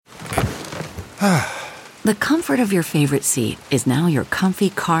The comfort of your favorite seat is now your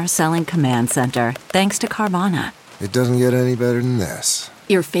comfy car selling command center, thanks to Carvana. It doesn't get any better than this.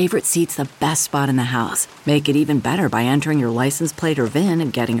 Your favorite seat's the best spot in the house. Make it even better by entering your license plate or VIN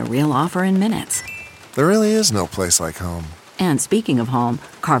and getting a real offer in minutes. There really is no place like home. And speaking of home,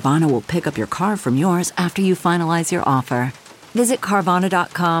 Carvana will pick up your car from yours after you finalize your offer. Visit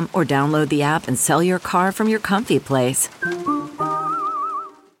Carvana.com or download the app and sell your car from your comfy place.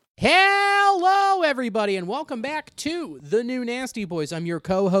 Hello, everybody, and welcome back to the new Nasty Boys. I'm your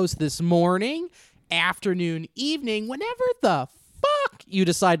co-host this morning, afternoon, evening, whenever the fuck you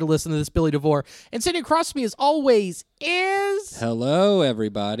decide to listen to this, Billy DeVore. And sitting across from me, as always, is... Hello,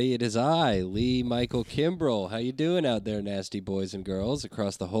 everybody. It is I, Lee Michael Kimbrell. How you doing out there, nasty boys and girls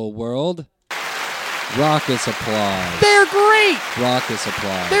across the whole world? Raucous applause. They're great! Raucous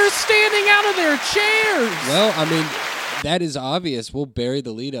applause. They're standing out of their chairs! Well, I mean, that is obvious. We'll bury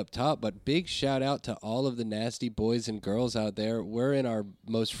the lead up top, but big shout out to all of the nasty boys and girls out there. We're in our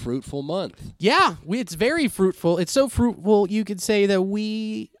most fruitful month. Yeah, it's very fruitful. It's so fruitful, you could say that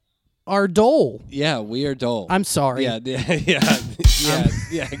we are dull. Yeah, we are dull. I'm sorry. Yeah,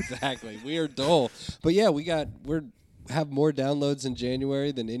 exactly. We are dull. But yeah, we have more downloads in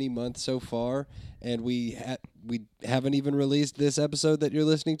January than any month so far, and we haven't even released this episode that you're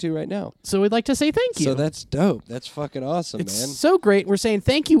listening to right now. So we'd like to say thank you. So that's dope. That's fucking awesome, it's man. So great. We're saying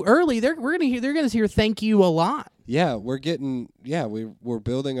thank you early. They're gonna hear thank you a lot. Yeah, we're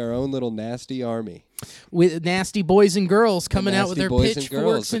building our own little nasty army with nasty boys and girls coming out with their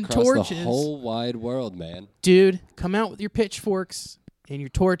pitchforks and torches. The whole wide world, man. Dude, come out with your pitchforks and your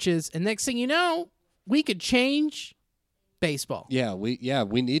torches, and next thing you know, we could change baseball.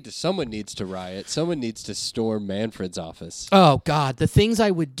 Someone needs to riot. Someone needs to storm Manfred's office. Oh God, the things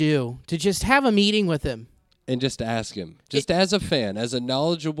I would do to just have a meeting with him. And just ask him, as a fan, as a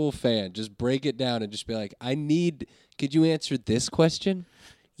knowledgeable fan, just break it down and just be like, could you answer this question?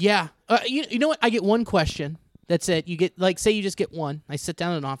 Yeah. You know what? I get one question. That's it. You get, say you just get one. I sit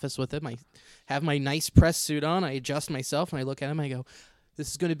down in an office with him. I have my nice press suit on. I adjust myself, and I look at him, and I go,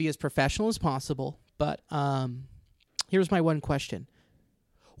 this is going to be as professional as possible, but here's my one question.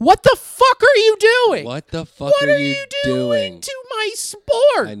 What the fuck are you doing? What the fuck are you doing to my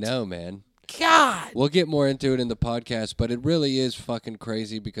sport? I know, man. God. We'll get more into it in the podcast, but it really is fucking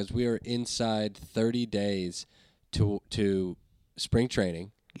crazy because we are inside 30 days to spring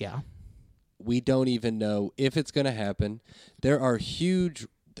training. Yeah. We don't even know if it's going to happen. There are huge,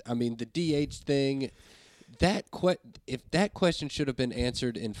 the DH thing, if that question should have been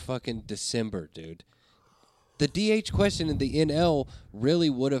answered in fucking December, dude. The DH question in the NL really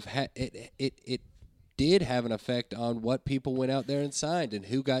would have had it did have an effect on what people went out there and signed and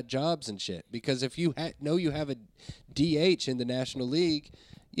who got jobs and shit. Because if you you have a DH in the National League,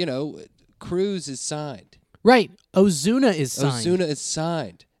 Cruz is signed. Right. Ozuna is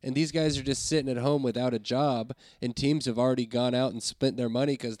signed. And these guys are just sitting at home without a job, and teams have already gone out and spent their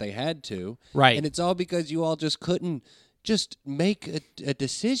money because they had to. Right. And it's all because you all just couldn't just make a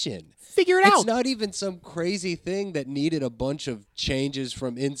decision. Figure it out. It's not even some crazy thing that needed a bunch of changes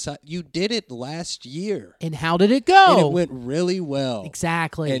from inside. You did it last year. And how did it go? And it went really well.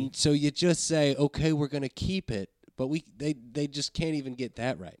 Exactly. And so you just say, okay, we're going to keep it. But they just can't even get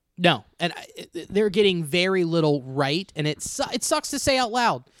that right. No. And they're getting very little right. And it sucks to say out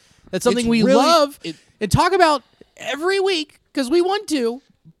loud. That's something we love and talk about every week because we want to.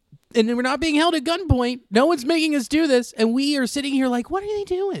 And we're not being held at gunpoint. No one's making us do this. And we are sitting here like, what are they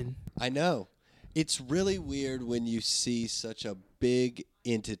doing? I know. It's really weird when you see such a big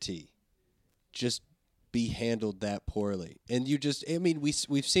entity just be handled that poorly. And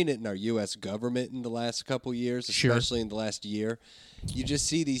we've seen it in our U.S. government in the last couple years, especially in the last year. You just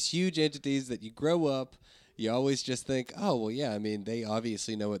see these huge entities that you grow up, you always just think, oh, well, yeah, they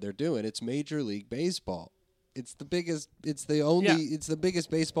obviously know what they're doing. It's Major League Baseball. It's the biggest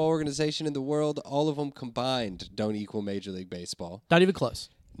baseball organization in the world. All of them combined don't equal Major League Baseball. Not even close.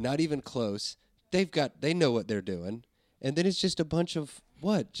 Not even close. They know what they're doing. And then it's just a bunch of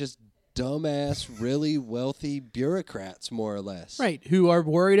just dumbass, really wealthy bureaucrats, more or less. Right, who are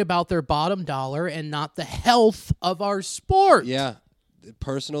worried about their bottom dollar and not the health of our sport. Yeah.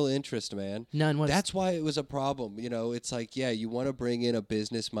 Personal interest, man. None. That's why it was a problem. It's like, yeah, you want to bring in a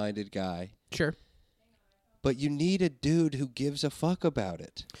business-minded guy. Sure. But you need a dude who gives a fuck about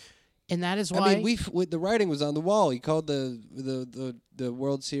it. And that is why the writing was on the wall. He called the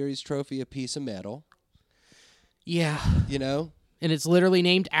World Series trophy a piece of metal. Yeah. And it's literally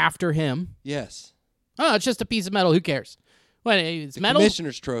named after him. Yes. Oh, it's just a piece of metal. Who cares? What? It's metal.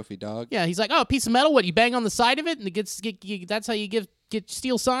 Commissioner's trophy, dog. Yeah, he's like, oh, a piece of metal. What? You bang on the side of it, and it gets. That's how you get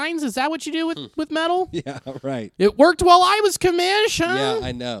steel signs. Is that what you do with metal? Yeah, right. It worked while I was commish, huh? Yeah,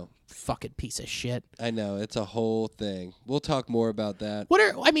 I know. Fucking piece of shit. I know. It's a whole thing. We'll talk more about that.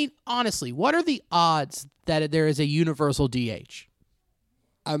 Honestly, what are the odds that there is a universal DH?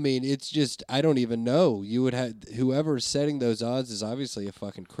 I mean, it's just, I don't even know. You would have, whoever's setting those odds is obviously a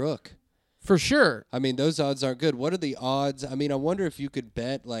fucking crook. For sure. I mean, those odds aren't good. What are the odds? I mean, I wonder if you could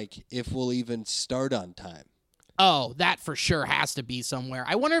bet, like, if we'll even start on time. Oh, that for sure has to be somewhere.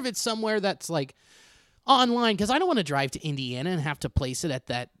 I wonder if it's somewhere that's like online, because I don't want to drive to Indiana and have to place it at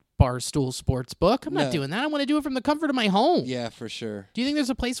that Barstool Sportsbook. I'm not No. doing that. I want to do it from the comfort of my home. Yeah, for sure. Do you think there's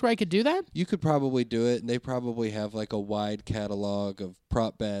a place where I could do that? You could probably do it, and they probably have, like, a wide catalog of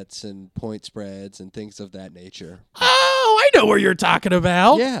prop bets and point spreads and things of that nature. Oh, I know where you're talking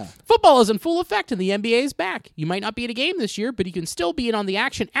about. Yeah. Football is in full effect, and the NBA is back. You might not be at a game this year, but you can still be in on the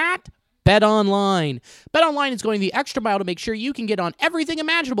action at BetOnline. BetOnline is going the extra mile to make sure you can get on everything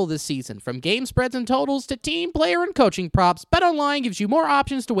imaginable this season, from game spreads and totals to team, player, and coaching props. BetOnline gives you more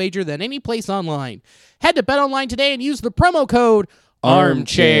options to wager than any place online. Head to BetOnline today and use the promo code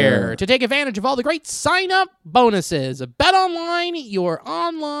Armchair to take advantage of all the great sign-up bonuses. BetOnline, your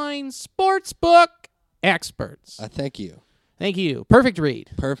online sportsbook experts. Thank you. Thank you. Perfect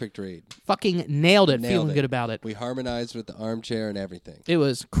read. Perfect read. Fucking nailed it. Nailed Feeling it. good about it. We harmonized with the armchair and everything. It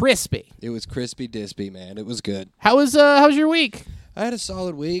was crispy. It was crispy dispy, man. It was good. How's your week? I had a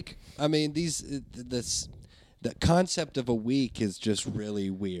solid week. I mean, the concept of a week is just really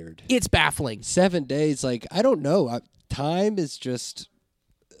weird. It's baffling. 7 days, like, I don't know. Time is just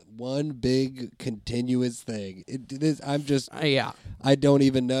one big continuous thing. It is. I'm just. Yeah. I don't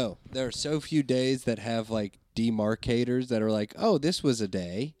even know. There are so few days that have like demarcators that are like, oh, this was a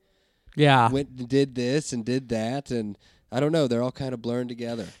day. Yeah. Went and did this and did that, and I don't know. They're all kind of blurring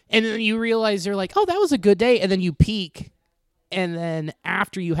together. And then you realize you're like, oh, that was a good day. And then you peak. And then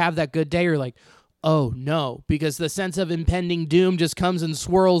after you have that good day, you're like, oh, no. Because the sense of impending doom just comes and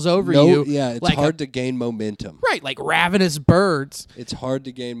swirls over you. Yeah, it's like hard to gain momentum. Right, like ravenous birds. It's hard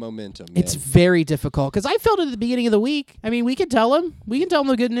to gain momentum. It's man. very difficult. Because I felt it at the beginning of the week. I mean, we can tell them. We can tell them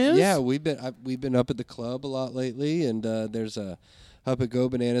the good news. Yeah, we've been up at the club a lot lately, and there's up at Go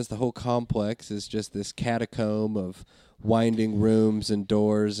Bananas, the whole complex is just this catacomb of winding rooms and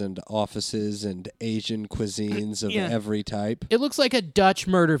doors and offices and Asian cuisines of Yeah. every type. It looks like a Dutch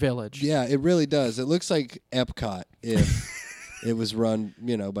murder village. Yeah, it really does. It looks like Epcot if it was run,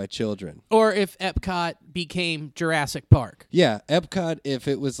 by children. Or if Epcot became Jurassic Park. Yeah, Epcot if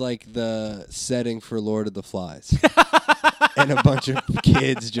it was like the setting for Lord of the Flies. And a bunch of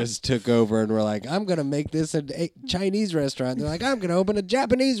kids just took over and were like, I'm going to make this a Chinese restaurant. They're like, I'm going to open a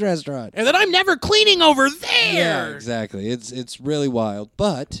Japanese restaurant. And then I'm never cleaning over there. Yeah, exactly. It's really wild.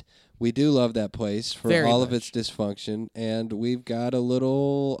 But we do love that place for Very all of much. its dysfunction. And we've got a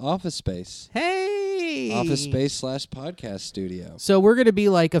little office space. Hey. Office space / podcast studio. So we're going to be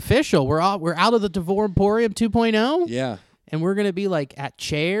like official. We're out of the Devore Emporium 2.0. Yeah. And we're going to be like at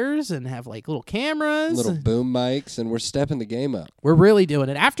chairs and have like little cameras. Little boom mics. And we're stepping the game up. We're really doing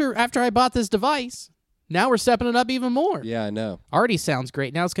it. After I bought this device, now we're stepping it up even more. Yeah, I know. Already sounds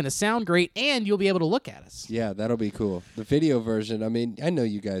great. Now it's going to sound great, and you'll be able to look at us. Yeah, that'll be cool. The video version, I mean, I know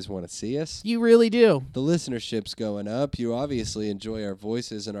you guys want to see us. You really do. The listenership's going up. You obviously enjoy our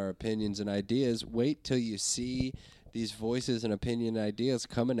voices and our opinions and ideas. Wait till you see these voices and opinion ideas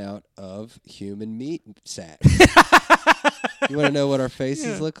coming out of human meat sacks. You want to know what our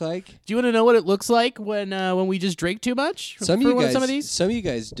faces look like? Do you want to know what it looks like when we just drink too much? Some of for some of these? Some of you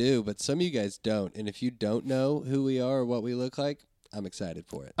guys do, but some of you guys don't. And if you don't know who we are or what we look like, I'm excited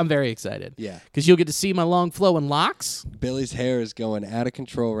for it. I'm very excited. Yeah. Because you'll get to see my long flowing locks. Billy's hair is going out of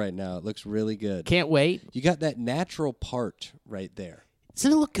control right now. It looks really good. Can't wait. You got that natural part right there.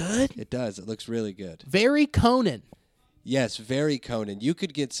 Doesn't it look good? It does. It looks really good. Very Conan. Yes, very Conan. You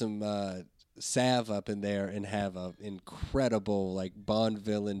could get some salve up in there and have an incredible, like, Bond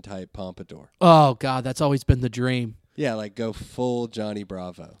villain type pompadour. Oh, God, that's always been the dream. Yeah, like go full Johnny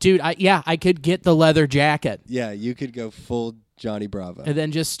Bravo. Dude, I could get the leather jacket Yeah, you could go full Johnny Bravo. and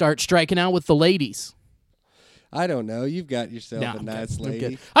then just start striking out with the ladies. I don't know. You've got yourself No, a I'm nice good. I'm lady.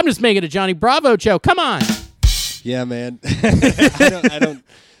 good. I'm just making a Johnny Bravo joke. Come on. Yeah, man.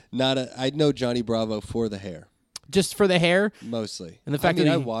 I know Johnny Bravo for the hair. Just for the hair. Mostly. And the fact I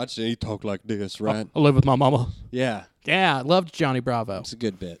that I he- watched it. He talked like this, right? I live with my mama. Yeah. Yeah, I loved Johnny Bravo. It's a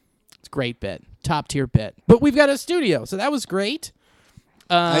good bit. It's a great bit. Top tier bit. But we've got a studio, so that was great.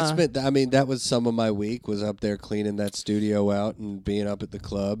 I mean, that was some of my week, was up there cleaning that studio out and being up at the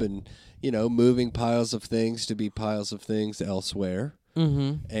club and, moving piles of things to be piles of things elsewhere.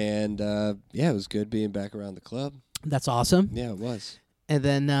 Mm-hmm. And, it was good being back around the club. That's awesome. Yeah, it was. And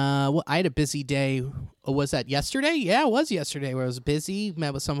then I had a busy day. Was that yesterday? Yeah, it was yesterday where I was busy,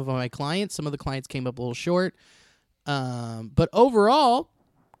 met with some of my clients. Some of the clients came up a little short. But overall,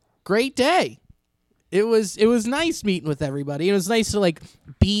 great day. It was nice meeting with everybody. It was nice to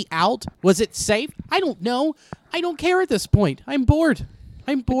be out. Was it safe? I don't know. I don't care at this point. I'm bored.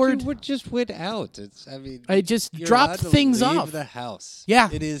 You just went out. I just you're dropped allowed to things leave off. the house. Yeah.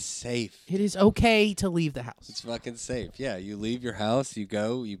 It is safe. It is okay to leave the house. It's fucking safe. Yeah, you leave your house, you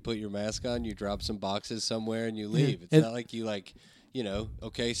go, you put your mask on, you drop some boxes somewhere, and you leave. It's not like you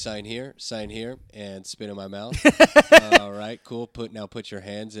okay, sign here, and spit in my mouth. All right, cool. Put your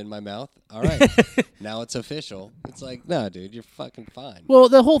hands in my mouth. All right, now it's official. It's like, no, dude, you're fucking fine. Well,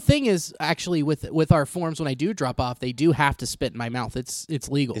 the whole thing is actually with our forms. When I do drop off, they do have to spit in my mouth. It's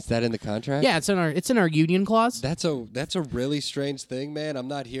legal. Is that in the contract? Yeah, it's in our union clause. That's a really strange thing, man. I'm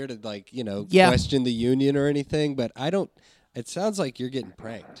not here to Yeah. question the union or anything, but I don't. It sounds like you're getting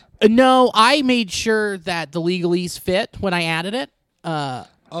pranked. No, I made sure that the legalese fit when I added it.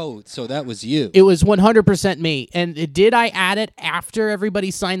 So that was you. It was 100% me. And did I add it after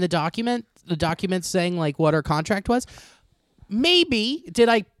everybody signed the document? The document saying what our contract was? Maybe. Did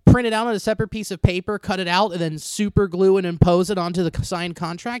I print it out on a separate piece of paper, cut it out, and then super glue and impose it onto the signed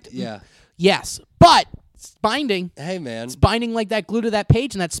contract? Yeah. Yes. But it's binding. Hey, man. It's binding like that glue to that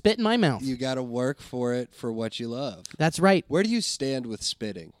page and that spit in my mouth. You got to work for it for what you love. That's right. Where do you stand with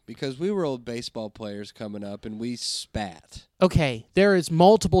spitting? Because we were old baseball players coming up, and we spat. Okay, there is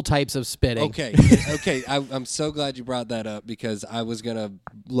multiple types of spitting. Okay. I'm so glad you brought that up because I was going to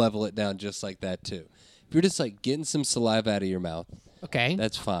level it down just like that, too. If you're just getting some saliva out of your mouth, Okay.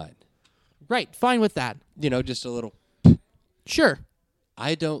 that's fine. Right, fine with that. Just a little. Sure.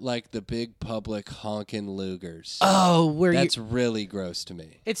 I don't like the big public honking Lugers. Oh, That's really gross to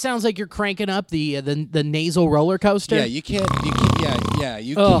me. It sounds like you're cranking up the nasal roller coaster. Yeah, you can't.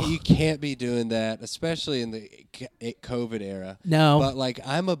 You can't be doing that, especially in the COVID era. No. But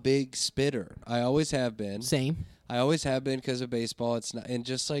I'm a big spitter. I always have been. Same. I always have been because of baseball. It's not, and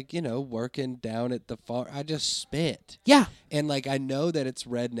just working down at the farm, I just spit. Yeah. And I know that it's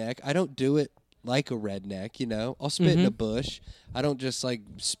redneck. I don't do it like a redneck, I'll spit in a bush. I don't just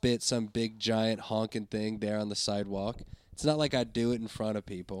spit some big giant honking thing there on the sidewalk. It's not like I do it in front of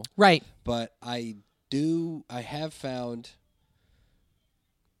people. Right. But I have found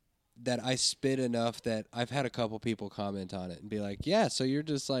that I spit enough that I've had a couple people comment on it and be like, yeah, so you're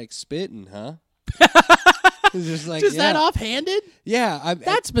just spitting, huh? Just that offhanded? Yeah.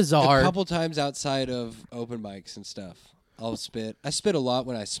 That's bizarre. A couple times outside of open mics and stuff, I'll spit. I spit a lot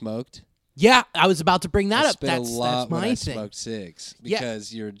when I smoked. Yeah, I was about to bring that I up. spit That's a lot my when I thing. smoked cigs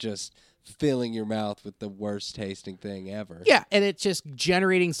because you're just filling your mouth with the worst tasting thing ever. Yeah, and it's just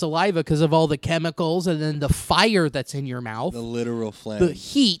generating saliva because of all the chemicals and then the fire that's in your mouth. The literal flame. The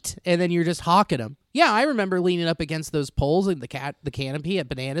heat, and then you're just hawking them. Yeah, I remember leaning up against those poles in the canopy at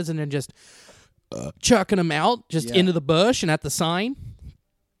Bananas and then just chucking them out into the bush and at the sign.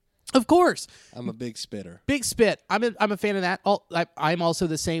 Of course. I'm a big spitter. Big spit. I'm a fan of that. I'm also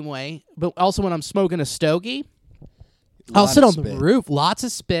the same way. But also when I'm smoking a stogie, I'll sit on the roof. Lots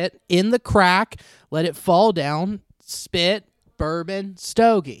of spit in the crack. Let it fall down. Spit, bourbon,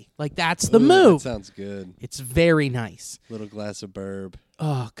 stogie. That's the move. That sounds good. It's very nice. Little glass of burb.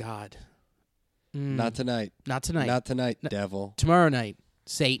 Oh, God. Not tonight. Not tonight. Not tonight, devil. Tomorrow night,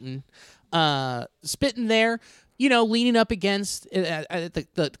 Satan. Spitting there. Leaning up against at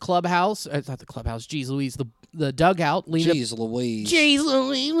the clubhouse. It's not the clubhouse. Jeez Louise. The dugout. Jeez Louise. Jeez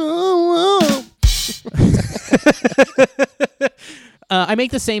Louise. Whoa. I make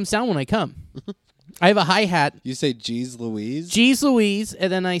the same sound when I come. I have a hi-hat. You say Jeez Louise? Jeez Louise,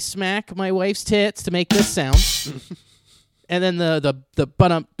 and then I smack my wife's tits to make this sound. And then the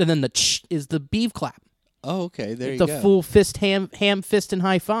but and then the ch is the beef clap. Oh, okay. There you go. The full fist ham fist and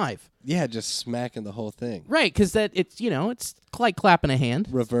high five. Yeah, just smacking the whole thing. Right, because it's like clapping a hand.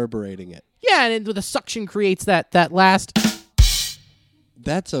 Reverberating it. Yeah, and the suction creates that last.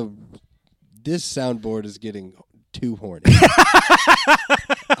 This soundboard is getting too horny.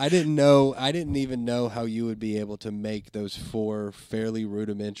 I didn't even know how you would be able to make those 4 fairly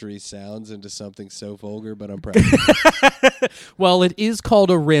rudimentary sounds into something so vulgar, but I'm proud of you. Well, it is called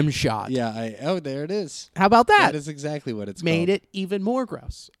a rim shot. Yeah, there it is. How about that? That is exactly what it's Made called. it even more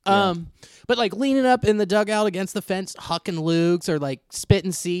gross. Yeah. But leaning up in the dugout against the fence, hucking lugs or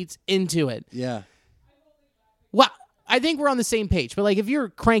spitting seeds into it. Yeah. Wow. I think we're on the same page. But like, if you're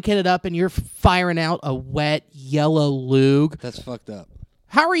cranking it up and you're firing out a wet yellow lug, That's fucked up.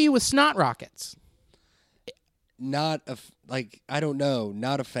 how are you with snot rockets? I don't know,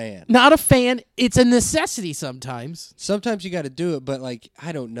 not a fan. Not a fan. It's a necessity sometimes. Sometimes you got to do it, but like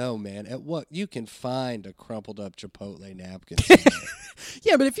I don't know, man. At what you can find a crumpled up Chipotle napkin. somewhere.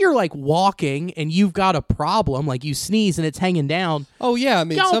 Yeah, but if you're like walking and you've got a problem, like you sneeze and it's hanging down. Oh yeah, I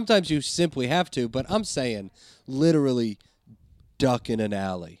mean Don't- sometimes you simply have to, but I'm saying literally duck in an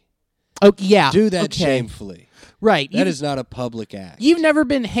alley. Oh yeah, Do that okay. shamefully. Right. That is not a public act. You've never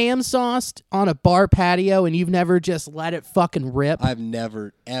been ham sauced on a bar patio and you've never just let it fucking rip. I've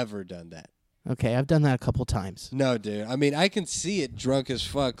never ever done that. Okay, I've done that a couple times. No, dude. I mean, I can see it drunk as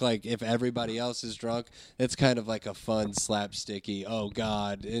fuck. Like, if everybody else is drunk, it's kind of like a fun, slapsticky, oh,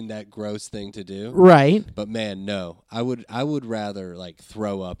 God, isn't that gross thing to do? Right. But, man, no. I would rather, like,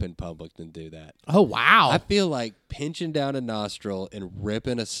 throw up in public than do that. Oh wow. I feel like pinching down a nostril and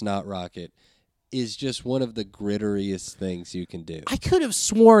ripping a snot rocket is just one of the gritteriest things you can do. I could have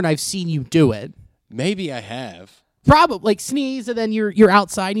sworn I've seen you do it. Maybe I have. Probably like sneeze and then you're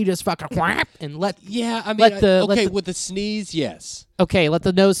outside and you just fucking whap and let Yeah, I mean, Let the- let okay, the- with the sneeze, yes. let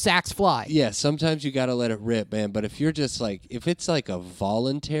the nose sacks fly. Yeah, sometimes you got to let it rip, man. But if you're just like, if it's like a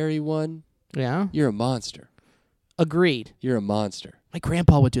voluntary one, Yeah. you're a monster. Agreed. You're a monster. My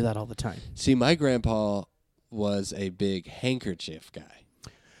grandpa would do that all the time. See, my grandpa was a big handkerchief guy.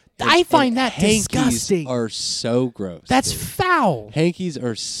 I find And that hankies disgusting. are so gross. That's dude. foul. Hankies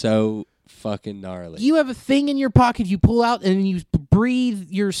are so fucking gnarly. You have a thing in your pocket you pull out and you breathe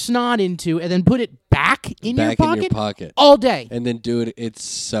your snot into and then put it back in Back your pocket in your pocket. all day. And then do it.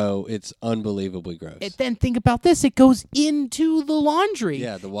 It's unbelievably gross. And then think about this. It goes into the laundry.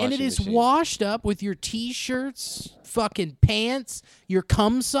 Yeah, the And washing it is machine. washed up with your T-shirts, fucking pants, your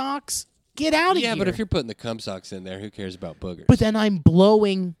cum socks. Get out of here. Yeah, but if you're putting the cum socks in there, who cares about boogers? But then I'm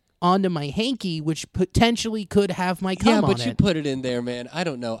blowing onto my hanky, which potentially could have my cum yeah, on but you it. put it in there, man. I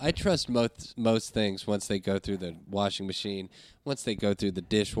don't know. I trust most things once they go through the washing machine, once they go through the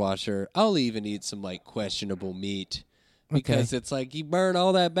dishwasher. I'll even eat some like questionable meat because it's like you burn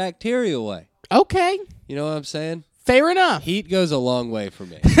all that bacteria away. Okay, You know what I'm saying? fair enough. Heat goes a long way for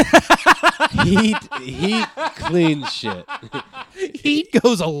me. heat cleans shit. Heat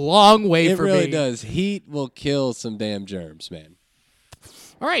goes a long way It for really me. does. Heat will kill some damn germs, man.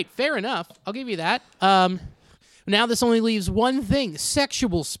 All right, fair enough. I'll give you that. Now this only leaves one thing: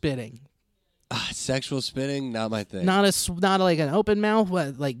 sexual spitting. Sexual spitting, not my thing. Not like an open mouth.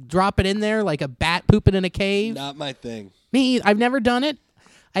 What, like drop it in there like a bat pooping in a cave. Not my thing. Me, I've never done it.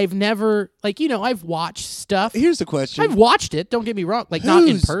 I've never I've watched stuff. Here's the question. I've watched it. Don't get me wrong. Like not in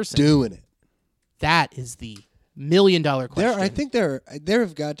Who's person. doing it? That is the $1 million question. I think there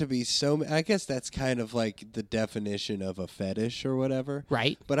have got to be so many. I guess that's kind of like the definition of a fetish or whatever.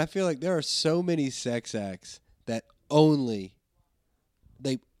 Right. But I feel like there are so many sex acts that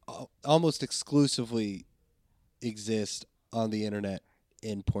they almost exclusively exist on the internet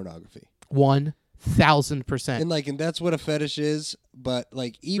in pornography. 1,000%. And that's what a fetish is, but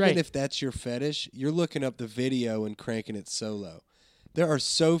like even Right. if that's your fetish, you're looking up the video and cranking it solo. There are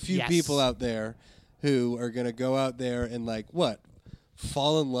so few Yes. people out there who are going to go out there and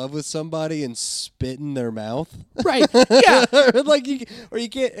fall in love with somebody and spit in their mouth. Right. Yeah. or you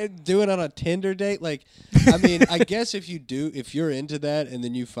can't do it on a Tinder date. Like, I mean, I guess if you're into that and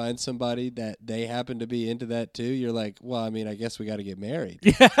then you find somebody that they happen to be into that too, you're like, well, I mean, I guess we got to get married.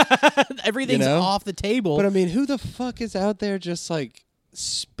 Everything's You know? off the table. But I mean, who the fuck is out there just like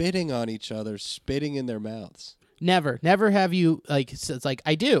spitting on each other, spitting in their mouths? Never have you it's like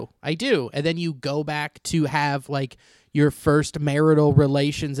I do, and then you go back to have like your first marital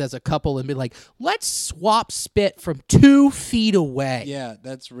relations as a couple and be like, let's swap spit from 2 feet away. Yeah,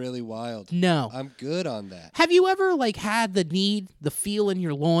 that's really wild. No. I'm good on that. Have you ever had the feel in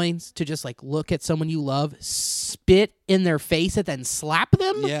your loins to just look at someone you love, spit in their face, and then slap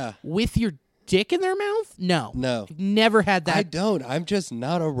them? Yeah. With your dick in their mouth? No. No. Never had that. I don't. I'm just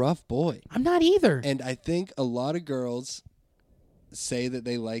not a rough boy. I'm not either. And I think a lot of girls say that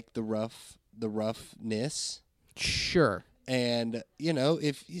they like the roughness. Sure. And,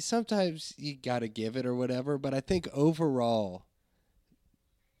 if you sometimes you got to give it or whatever, but I think overall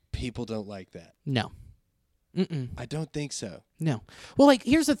people don't like that. No. Mm-mm. I don't think so. No. Well,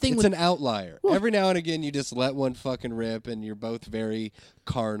 here's the thing It's with an outlier. Well- Every now and again, you just let one fucking rip, and you're both very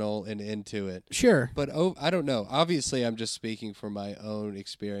carnal and into it. Sure. But I don't know. Obviously, I'm just speaking from my own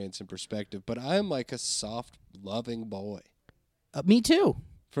experience and perspective. But I'm like a soft, loving boy. Me too.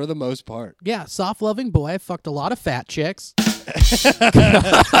 for the most part. Yeah, soft loving boy. I fucked a lot of fat chicks. Hey,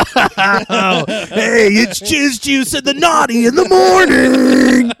 it's jizz juice and the naughty in the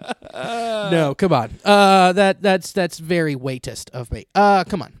morning. No, come on. That's very weightest of me.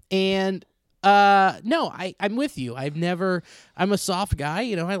 Come on. And no, I'm with you. I'm a soft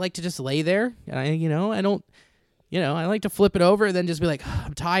guy, I like to just lay there. And I like to flip it over and then just be like,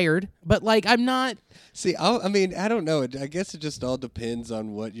 I'm tired. But like I'm not. See, I don't know. I guess it just all depends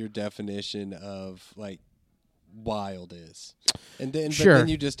on what your definition of like wild is. And then Sure. But then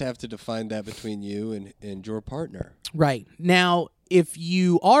you just have to define that between you and your partner. Right. Now, if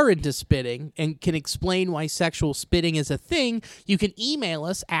you are into spitting and can explain why sexual spitting is a thing, you can email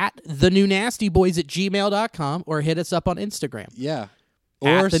us at thenewnastyboys@gmail.com or hit us up on Instagram. Yeah.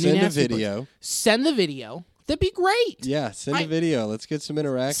 At Or the New send a Nasty Boys. video. Send the video. That'd be great. Yeah, send a video. Let's get some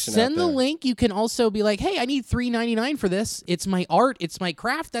interaction Send out the there. link. You can also be like, hey, I need $3.99 for this. It's my art. It's my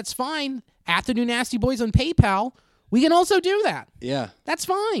craft. That's fine. At the New Nasty Boys on PayPal. We can also do that. Yeah. That's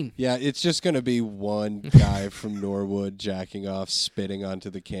fine. Yeah, it's just going to be one guy from Norwood jacking off, spitting onto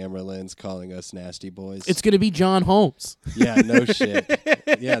the camera lens, calling us nasty boys. It's going to be John Holmes. Yeah, no shit.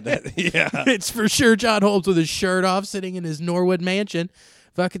 Yeah, It's for sure John Holmes with his shirt off, sitting in his Norwood mansion,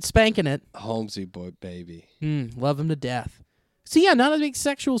 fucking spanking it. Holmesy boy, baby. Love him to death. So yeah, not a big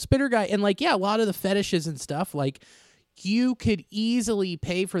sexual spitter guy. And like, yeah, a lot of the fetishes and stuff, like you could easily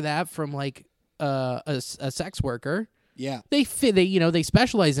pay for that from like a sex worker. Yeah. They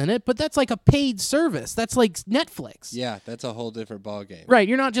specialize in it, but that's like a paid service. That's like Netflix. Yeah, that's a whole different ballgame. Right,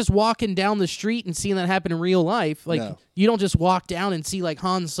 you're not just walking down the street and seeing that happen in real life. Like No. you don't just walk down and see like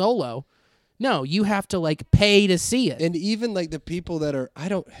Han Solo. No, you have to like pay to see it. And even like the people that are,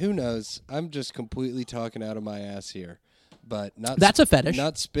 who knows? I'm just completely talking out of my ass here. But not That's a fetish.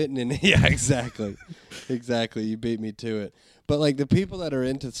 Not spitting in. Yeah, exactly. Exactly. You beat me to it. But like the people that are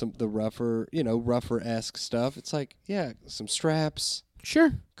into the rougher-esque stuff, it's like, yeah, some straps, Sure,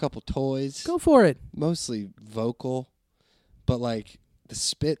 a couple toys, go for it. mostly vocal. But like the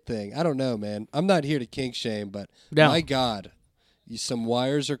spit thing, I don't know, man. I'm not here to kink shame, but No. my God, some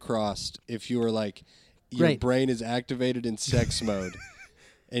wires are crossed if you are like, your Right. brain is activated in sex mode.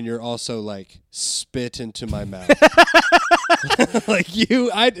 And you're also like, spit into my mouth. Like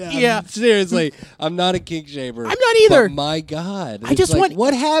Yeah. Seriously, I'm not a kink shamer. I'm not either. But my God. I just want-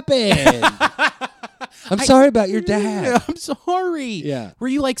 what happened? I'm sorry about your dad. I'm sorry. Yeah. Were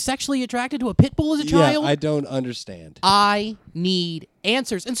you like sexually attracted to a pit bull as a child? Yeah, I don't understand. I need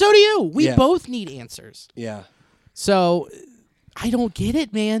answers, and so do you. We Yeah. both need answers. Yeah. So I don't get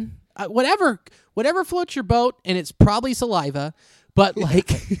it, man. Whatever floats your boat, and it's probably saliva, but like,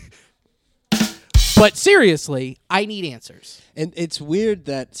 but seriously, I need answers. And it's weird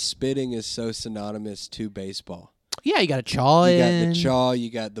that spitting is so synonymous to baseball. Yeah, you got to chaw You in. got the chaw, you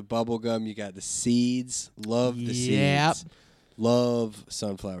got the bubble gum, you got the seeds. Love the Yep. seeds. Love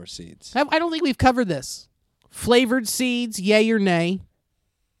sunflower seeds. I don't think we've covered this. Flavored seeds, yay or nay?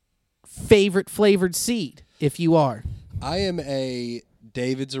 Favorite flavored seed, if you are. I am a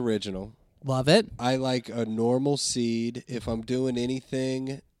David's Original. Love it. I like a normal seed. If I'm doing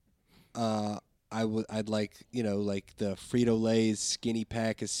anything, I'd like, like the Frito-Lay's skinny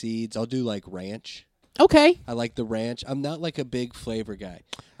pack of seeds. I'll do like ranch. Okay. I like the ranch. I'm not like a big flavor guy.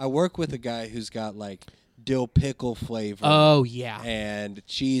 I work with a guy who's got like dill pickle flavor. Oh, yeah. And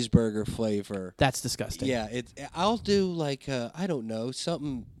cheeseburger flavor. That's disgusting. Yeah, I'll do like I don't know,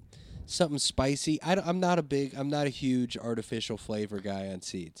 something spicy. I'm not a huge artificial flavor guy on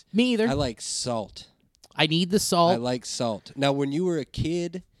seeds. Me either. I like salt. I need the salt. I like salt. Now, when you were a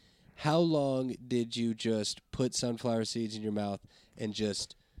kid, how long did you just put sunflower seeds in your mouth and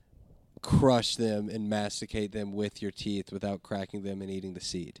just crush them and masticate them with your teeth without cracking them and eating the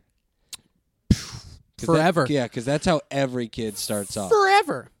seed? Forever. Because that's how every kid starts off.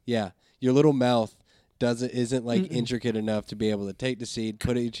 Forever. Yeah, your little mouth isn't like intricate enough to be able to take the seed,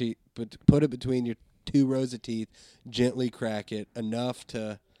 put it between your two rows of teeth, gently crack it enough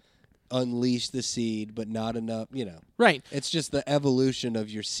to unleash the seed, but not enough. Right. It's just the evolution of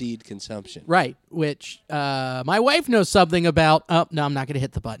your seed consumption. Right. Which my wife knows something about. Oh, no, I'm not going to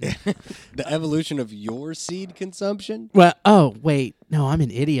hit the button. The evolution of your seed consumption. Well, oh, wait. No, I'm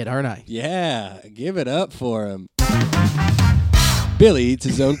an idiot, aren't I? Yeah, give it up for him. Billy eats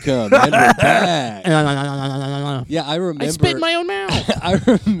his own cum, and we're back. Yeah, I remember. I spit in my own mouth.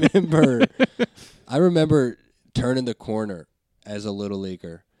 I remember turning the corner as a little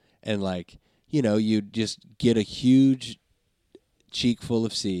leaguer, and you'd just get a huge cheek full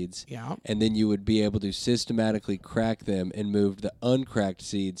of seeds, Yeah. and then you would be able to systematically crack them and move the uncracked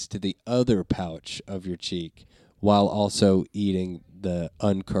seeds to the other pouch of your cheek, while also eating the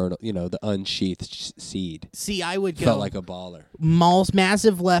unkernel, the unsheathed seed. See, I would go Felt like a baller.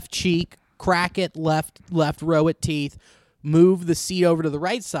 massive left cheek, crack it, left row at teeth, move the seed over to the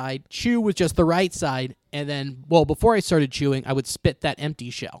right side, chew with just the right side, and then, before I started chewing, I would spit that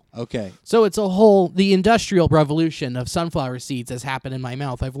empty shell. Okay. So it's the industrial revolution of sunflower seeds has happened in my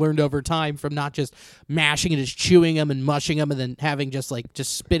mouth. I've learned over time from not just mashing and just chewing them and mushing them and then having just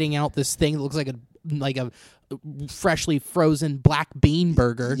spitting out this thing that looks like a freshly frozen black bean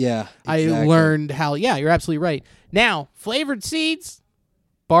burger. Yeah, I exactly. learned how, you're absolutely right. Now, flavored seeds,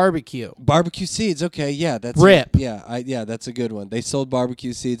 barbecue. Barbecue seeds. Okay, yeah, that's Rip. Yeah, that's a good one. They sold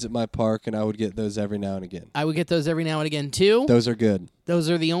barbecue seeds at my park, and I would get those every now and again. I would get those every now and again, too. Those are good. Those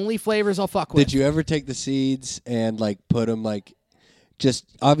are the only flavors I'll fuck with. Did you ever take the seeds and put them just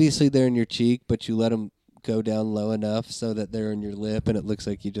obviously they're in your cheek, but you let them go down low enough so that they're in your lip, and it looks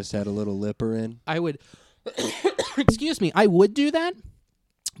like you just had a little lipper in? I would, excuse me, I would do that.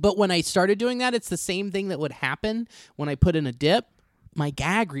 But when I started doing that, it's the same thing that would happen when I put in a dip. My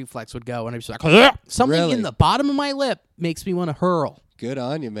gag reflex would go, and I'd be like, ugh! Something Really? in the bottom of my lip makes me want to hurl. Good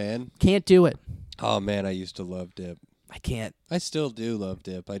on you, man. Can't do it. Oh man, I used to love dip. I can't. I still do love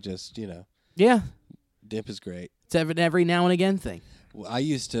dip. I just, Yeah, dip is great. it's an every now and again thing. Well, I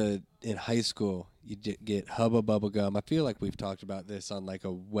used to, in high school, you get Hubba Bubba Gum. I feel like we've talked about this on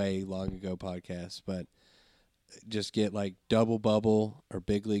a way long ago podcast, but just get Double Bubble or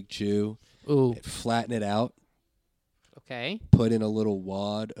Big League Chew, Ooh, flatten it out, okay. put in a little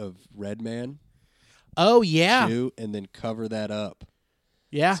wad of Red Man Oh, yeah. Chew, and then cover that up.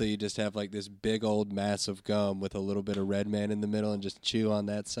 Yeah. So you just have this big old mass of gum with a little bit of Red Man in the middle and just chew on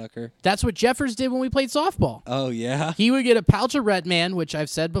that sucker. That's what Jeffers did when we played softball. Oh, yeah? He would get a pouch of Red Man, which I've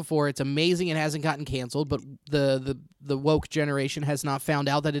said before, it's amazing it hasn't gotten canceled, but the woke generation has not found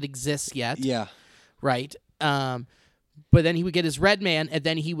out that it exists yet. Yeah. Right. But then he would get his Red Man, and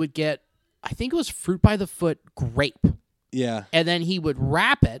then he would get, I think it was Fruit by the Foot grape. Yeah. And then he would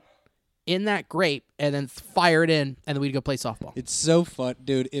wrap it in that grape and then fire it in, and then we'd go play softball. It's so fun.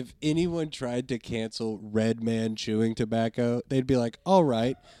 Dude, if anyone tried to cancel Red Man chewing tobacco, they'd be like, all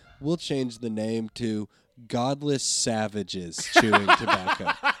right, we'll change the name to Godless Savages Chewing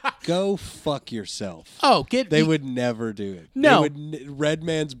Tobacco. Go fuck yourself. Oh, They would never do it. No. Red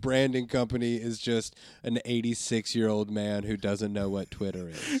Man's branding company is just an 86-year-old man who doesn't know what Twitter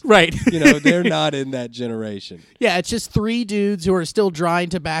is. Right. They're not in that generation. Yeah, it's just three dudes who are still drying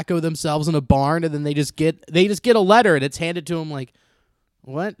tobacco themselves in a barn, and then they just get a letter, and it's handed to them like,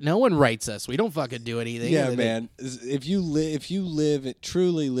 what? No one writes us. We don't fucking do anything. Yeah, man. If you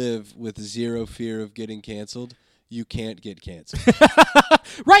truly live with zero fear of getting canceled, you can't get canceled.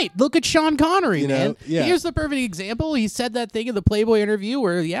 Right. Look at Sean Connery, man. Yeah. Here's the perfect example. He said that thing in the Playboy interview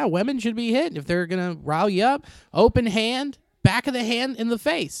where, women should be hit. If they're going to rile you up, open hand, back of the hand in the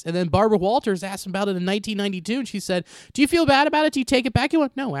face. And then Barbara Walters asked him about it in 1992, and she said, do you feel bad about it? Do you take it back? He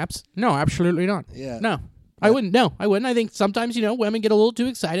went, no, absolutely not. Yeah. No. I wouldn't. No, I wouldn't. I think sometimes, women get a little too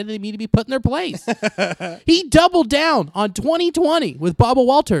excited. They need to be put in their place. He doubled down on 2020 with Barbara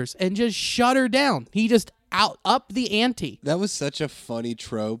Walters and just shut her down. He just up the ante. That was such a funny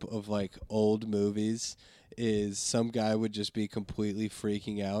trope of old movies. Is some guy would just be completely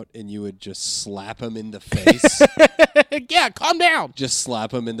freaking out and you would just slap him in the face. Yeah, calm down. Just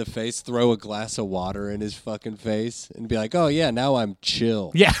slap him in the face, throw a glass of water in his fucking face, and be like, oh yeah, now I'm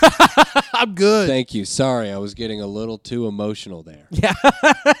chill. Yeah, I'm good. Thank you. Sorry, I was getting a little too emotional there. Yeah.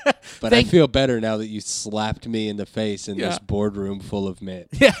 But I feel better now that you slapped me in the face in this boardroom full of men.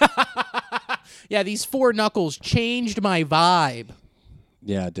 Yeah, these four knuckles changed my vibe.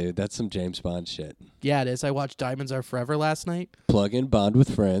 Yeah, dude, that's some James Bond shit. Yeah, it is. I watched Diamonds Are Forever last night. Plug in Bond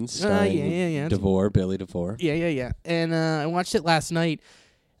with Friends, starring yeah. Billy DeVore. Yeah. And I watched it last night.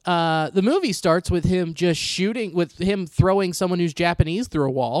 The movie starts with him just shooting, with him throwing someone who's Japanese through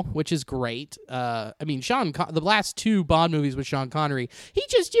a wall, which is great. The last two Bond movies with Sean Connery, he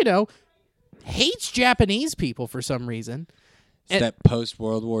just, hates Japanese people for some reason. It's that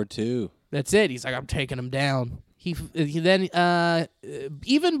post-World War II. That's it. He's like, I'm taking him down. He then,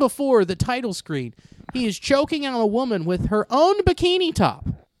 even before the title screen, he is choking out a woman with her own bikini top.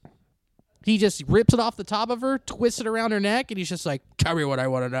 He just rips it off the top of her, twists it around her neck, and he's just like, tell me what I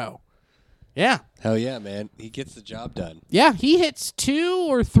want to know. Yeah. Hell yeah, man. He gets the job done. Yeah, he hits 2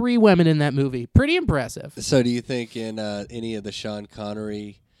 or 3 women in that movie. Pretty impressive. So do you think in any of the Sean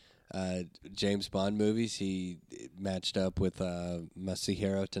Connery James Bond movies he matched up with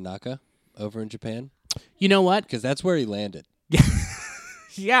Masahiro Tanaka over in Japan? You know what? Because that's where he landed.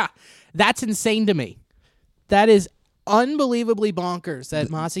 Yeah, that's insane to me. That is unbelievably bonkers that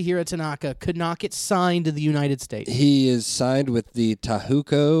Masahiro Tanaka could not get signed to the United States. He is signed with the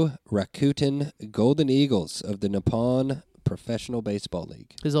Tahuko Rakuten Golden Eagles of the Nippon Professional Baseball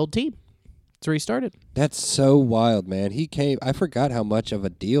League. His old team. That's where he started. That's so wild, man. He came. I forgot how much of a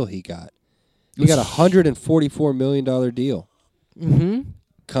deal he got. He got a $144 million deal. Mm-hmm.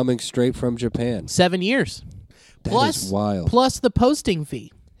 Coming straight from Japan. 7 years. That is wild. Plus the posting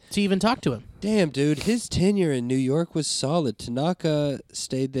fee to even talk to him. Damn, dude. His tenure in New York was solid. Tanaka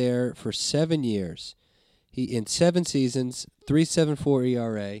stayed there for 7 years. He in 7 seasons, 3.74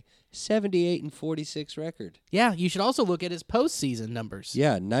 ERA, 78-46 record. Yeah, you should also look at his postseason numbers.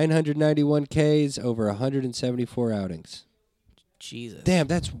 Yeah, 991 Ks over 174 outings. Jesus. Damn,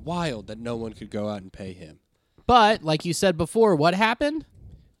 that's wild that no one could go out and pay him. But, like you said before, what happened?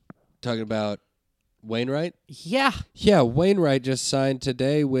 Talking about Wainwright? Yeah. Yeah, Wainwright just signed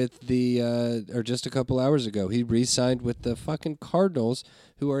today with the, or just a couple hours ago. He re-signed with the fucking Cardinals,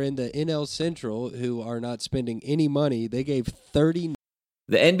 who are in the NL Central, who are not spending any money. They gave 30.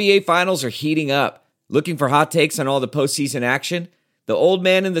 The NBA Finals are heating up. Looking for hot takes on all the postseason action? The Old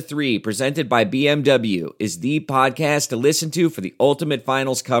Man and the Three, presented by BMW, is the podcast to listen to for the ultimate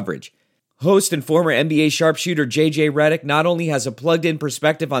finals coverage. Host and former NBA sharpshooter JJ Redick not only has a plugged-in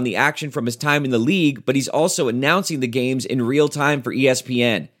perspective on the action from his time in the league, but he's also announcing the games in real time for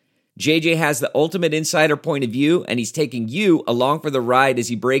ESPN. JJ has the ultimate insider point of view, and he's taking you along for the ride as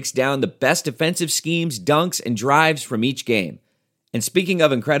he breaks down the best defensive schemes, dunks, and drives from each game. And speaking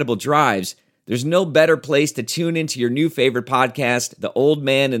of incredible drives, there's no better place to tune into your new favorite podcast, The Old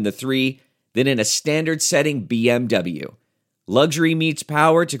Man and the Three, than in a standard-setting BMW. Luxury meets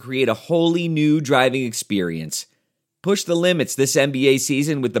power to create a wholly new driving experience. Push the limits this NBA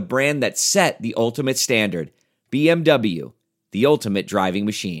season with the brand that set the ultimate standard. BMW, the ultimate driving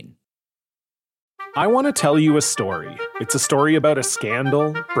machine. I want to tell you a story. It's a story about a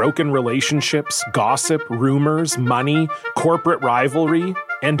scandal, broken relationships, gossip, rumors, money, corporate rivalry,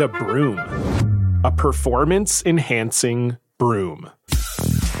 and a broom. A performance-enhancing broom.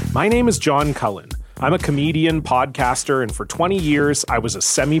 My name is John Cullen. I'm a comedian, podcaster, and for 20 years, I was a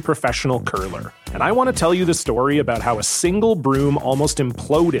semi-professional curler. And I want to tell you the story about how a single broom almost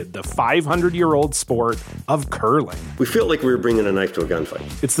imploded the 500-year-old sport of curling. We feel like we were bringing a knife to a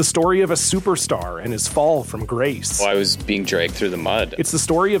gunfight. It's the story of a superstar and his fall from grace. Well, I was being dragged through the mud. It's the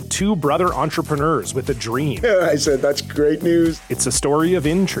story of two brother entrepreneurs with a dream. I said, that's great news. It's a story of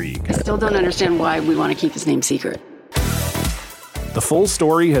intrigue. I still don't understand why we want to keep his name secret. The full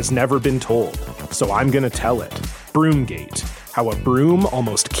story has never been told, so I'm going to tell it. Broomgate, how a broom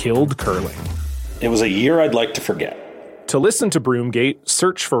almost killed curling. It was a year I'd like to forget. To listen to Broomgate,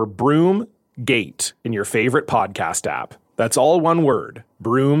 search for Broomgate in your favorite podcast app. That's all one word,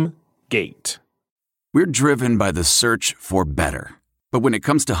 Broomgate. We're driven by the search for better. But when it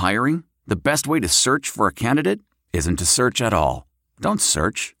comes to hiring, the best way to search for a candidate isn't to search at all. Don't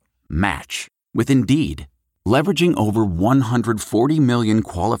search, match with Indeed. Leveraging over 140 million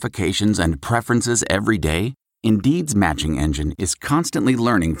qualifications and preferences every day, Indeed's matching engine is constantly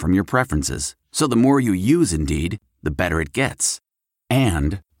learning from your preferences. So the more you use Indeed, the better it gets.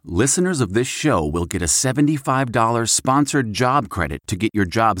 And listeners of this show will get a $75 sponsored job credit to get your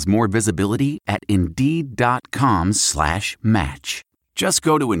jobs more visibility at Indeed.com/match. Just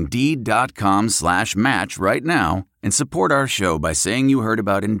go to Indeed.com/match right now and support our show by saying you heard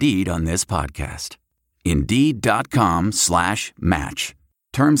about Indeed on this podcast. Indeed.com/match.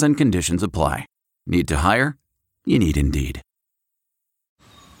 Terms and conditions apply. Need to hire? You need Indeed.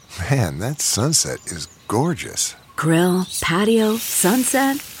 Man, that sunset is gorgeous. Grill, patio,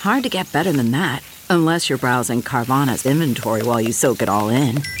 sunset. Hard to get better than that. Unless you're browsing Carvana's inventory while you soak it all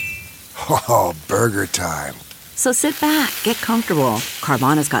in. Oh, burger time. So sit back, get comfortable.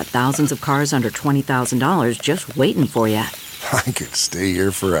 Carvana's got thousands of cars under $20,000 just waiting for you. I could stay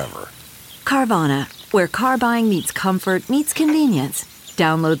here forever. Carvana, where car buying meets comfort meets convenience.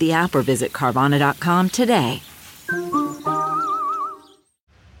 Download the app or visit Carvana.com today.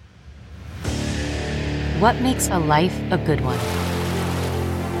 What makes a life a good one?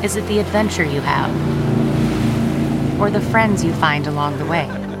 Is it the adventure you have? Or the friends you find along the way?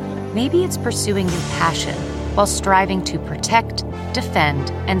 Maybe it's pursuing your passion while striving to protect,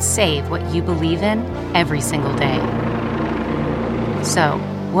 defend, and save what you believe in every single day. So,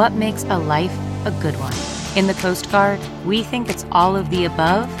 what makes a life a good one? In the Coast Guard, we think it's all of the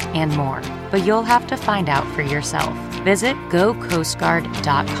above and more, but you'll have to find out for yourself. Visit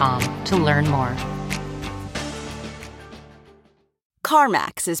GoCoastGuard.com to learn more.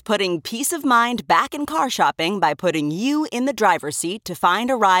 CarMax is putting peace of mind back in car shopping by putting you in the driver's seat to find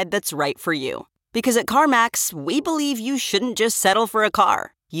a ride that's right for you. Because at CarMax, we believe you shouldn't just settle for a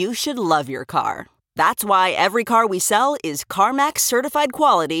car. You should love your car. That's why every car we sell is CarMax certified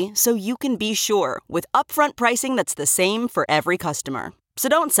quality, so you can be sure with upfront pricing that's the same for every customer. So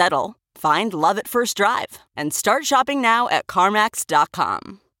don't settle. Find love at first drive and start shopping now at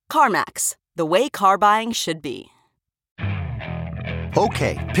CarMax.com. CarMax, the way car buying should be.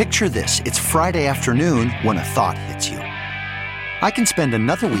 Okay, picture this. It's Friday afternoon when a thought hits you. I can spend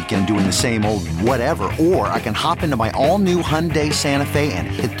another weekend doing the same old whatever, or I can hop into my all-new Hyundai Santa Fe and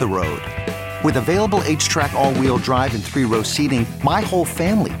hit the road. With available H-Track all-wheel drive and 3-row seating, my whole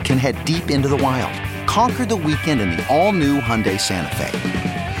family can head deep into the wild. Conquer the weekend in the all-new Hyundai Santa Fe.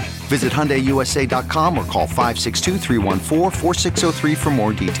 Visit HyundaiUSA.com or call 562-314-4603 for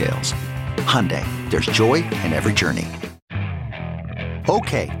more details. Hyundai, there's joy in every journey.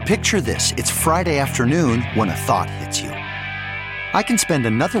 Okay, picture this. It's Friday afternoon when a thought hits you. I can spend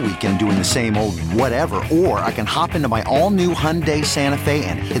another weekend doing the same old whatever, or I can hop into my all-new Hyundai Santa Fe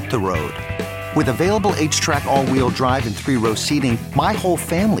and hit the road. With available H-Track all-wheel drive and 3-row seating, my whole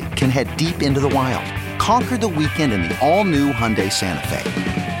family can head deep into the wild. Conquer the weekend in the all-new Hyundai Santa Fe.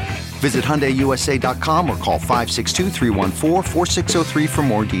 Visit HyundaiUSA.com or call 562-314-4603 for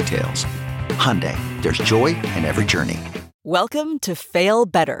more details. Hyundai, there's joy in every journey. Welcome to Fail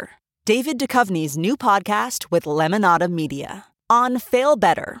Better, David Duchovny's new podcast with Lemonada Media. On Fail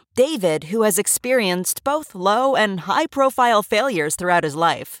Better, David, who has experienced both low and high-profile failures throughout his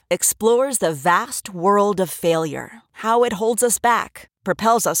life, explores the vast world of failure, how it holds us back,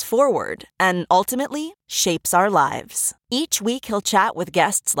 propels us forward, and ultimately shapes our lives. Each week he'll chat with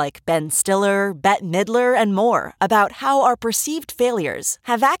guests like Ben Stiller, Bette Midler, and more about how our perceived failures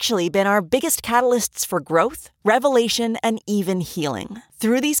have actually been our biggest catalysts for growth, revelation, and even healing.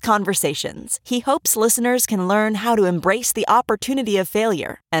 Through these conversations, he hopes listeners can learn how to embrace the opportunity of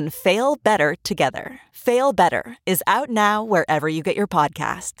failure and fail better together. Fail Better is out now wherever you get your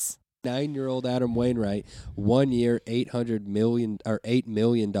podcasts. 9-year-old Adam Wainwright, 1 year, $8 million. 1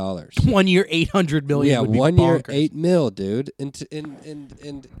 year, $800 million. Yeah, would be 1 year, bonkers. $8 million, dude.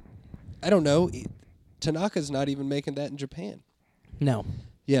 And I don't know. Tanaka's not even making that in Japan. No.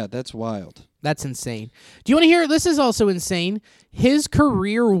 Yeah, that's wild. That's insane. Do you want to hear? This is also insane. His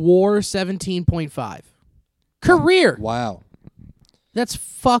career WAR 17.5. Career. Wow. That's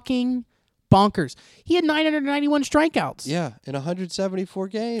fucking bonkers. He had 991 strikeouts. Yeah, in 174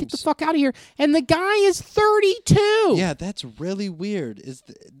 games. Get the fuck out of here. And the guy is 32. Yeah, that's really weird.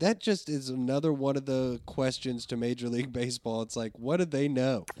 That just is another one of the questions to Major League Baseball. It's like, what do they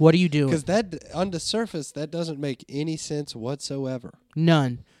know? What are you doing? Because that, on the surface, that doesn't make any sense whatsoever.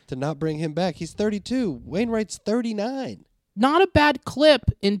 None. To not bring him back. He's 32. Wainwright's 39. Not a bad clip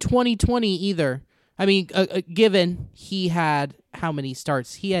in 2020 either. I mean, given he had how many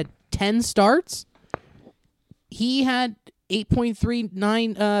starts? He had 10 starts. He had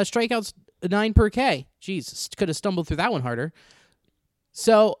 8.39 strikeouts, 9 per K. Jeez, could have stumbled through that one harder.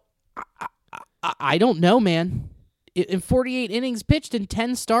 So, I don't know, man. In 48 innings pitched in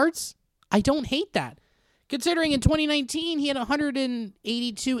 10 starts, I don't hate that. Considering in 2019, he had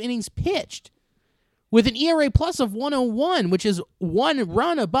 182 innings pitched with an ERA plus of 101, which is 1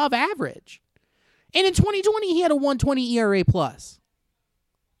 run above average. And in 2020, he had a 120 ERA plus.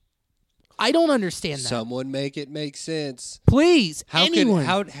 I don't understand that. Someone make it make sense. Please, anyone.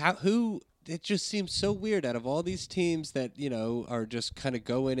 Who? It just seems so weird. Out of all these teams that are just kind of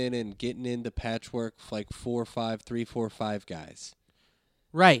going in and getting into patchwork, like 3, 4, 5 guys.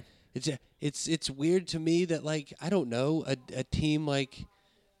 Right. It's weird to me that, like, I don't know, a team like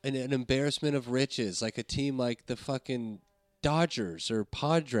an embarrassment of riches, like a team like the fucking Dodgers or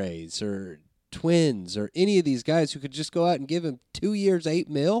Padres or Twins or any of these guys who could just go out and give him 2 years, $8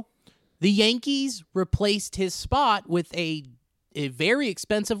 million. The Yankees replaced his spot with a very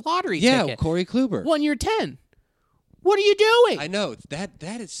expensive lottery ticket. Yeah, Corey Kluber. 1 year, 10. What are you doing? I know.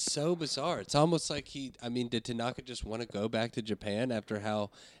 That is so bizarre. It's almost like did Tanaka just want to go back to Japan after how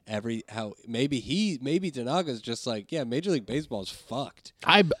maybe Tanaka's just like, yeah, Major League Baseball is fucked.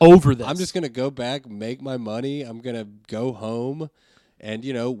 I'm over this. I'm just going to go back, make my money. I'm going to go home. And,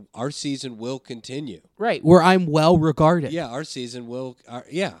 our season will continue. Right, where I'm well regarded. Yeah, our season will,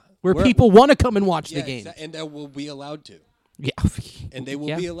 Where people want to come and watch the game. And that will be allowed to. Yeah. And they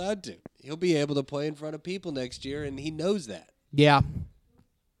will be allowed to. He'll be able to play in front of people next year, and he knows that. Yeah.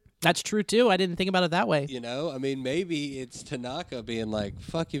 That's true, too. I didn't think about it that way. Maybe it's Tanaka being like,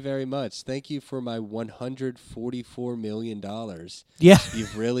 fuck you very much. Thank you for my $144 million. Yeah.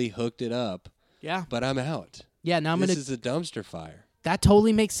 You've really hooked it up. Yeah. But I'm out. Yeah, now This is a dumpster fire. That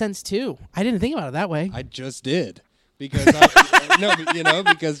totally makes sense, too. I didn't think about it that way. I just did. because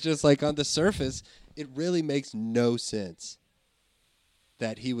because just like on the surface, it really makes no sense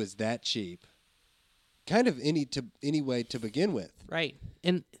that he was that cheap. Kind of any way to begin with. Right.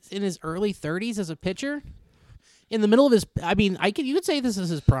 In his early 30s as a pitcher, in the middle of his, I mean, you could say this is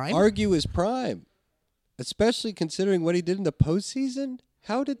his prime. Argue his prime, especially considering what he did in the postseason.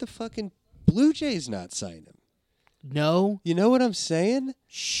 How did the fucking Blue Jays not sign him? No. You know what I'm saying?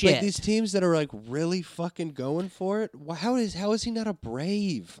 Shit. Like these teams that are like really fucking going for it. How is he not a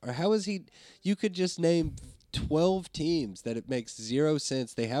Brave? Or how is he? You could just name 12 teams that it makes zero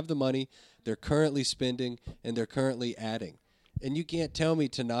sense. They have the money. They're currently spending, and they're currently adding. And you can't tell me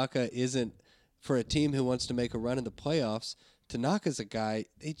Tanaka isn't, for a team who wants to make a run in the playoffs, Tanaka's a guy,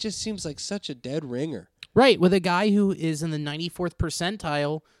 it just seems like such a dead ringer. Right, with a guy who is in the 94th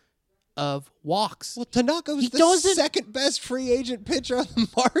percentile of walks. Well, Tanaka was the second best free agent pitcher on the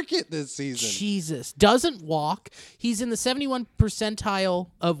market this season. Jesus. Doesn't walk. He's in the 71st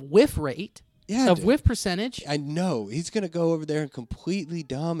percentile of whiff rate, whiff percentage. I know. He's going to go over there and completely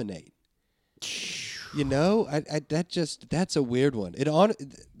dominate. You know, that's a weird one.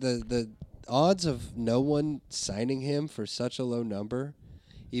 The odds of no one signing him for such a low number,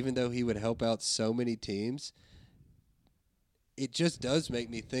 even though he would help out so many teams, it just does make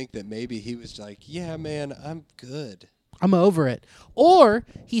me think that maybe he was like, yeah, man, I'm good. I'm over it. Or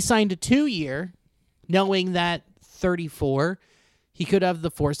he signed a 2-year, knowing that 34, he could have the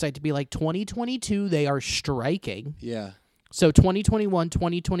foresight to be like 2022, they are striking. Yeah. So 2021,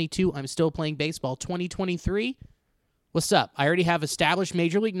 2022, I'm still playing baseball. 2023, what's up? I already have established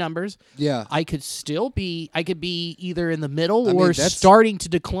major league numbers. Yeah. I could be either in the middle or starting to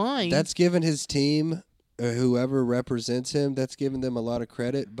decline. That's given his team, or whoever represents him, that's given them a lot of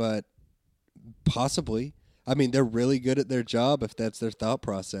credit, but possibly. I mean, they're really good at their job if that's their thought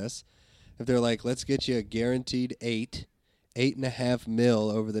process. If they're like, let's get you a guaranteed 8.5 mil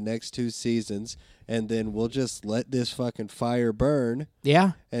over the next 2 seasons, and then we'll just let this fucking fire burn.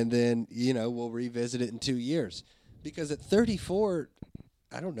 Yeah. And then, we'll revisit it in 2 years. Because at 34,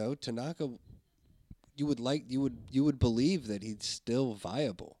 I don't know, Tanaka, you would believe that he's still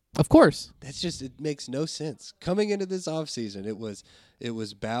viable. Of course. It makes no sense. Coming into this offseason, it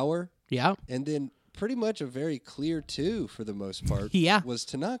was Bauer. Yeah. And then pretty much a very clear 2 for the most part. Yeah. Was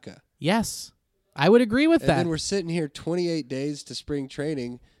Tanaka. Yes. I would agree with that. And then we're sitting here 28 days to spring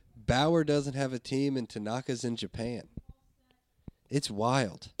training. Bauer doesn't have a team, and Tanaka's in Japan. It's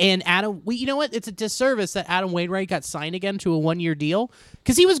wild. And you know what? It's a disservice that Adam Wainwright got signed again to a 1-year deal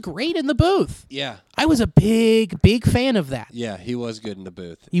because he was great in the booth. Yeah. I was a big, big fan of that. Yeah, he was good in the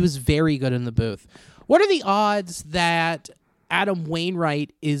booth. He was very good in the booth. What are the odds that Adam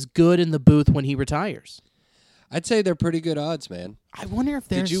Wainwright is good in the booth when he retires? I'd say they're pretty good odds, man. I wonder if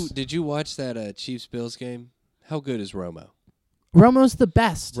there's... Did you watch that Chiefs-Bills game? How good is Romo? Romo's the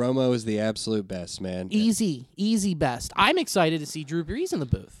best. Romo is the absolute best, man. Easy best. I'm excited to see Drew Brees in the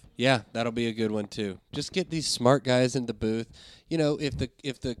booth. Yeah, that'll be a good one too. Just get these smart guys in the booth.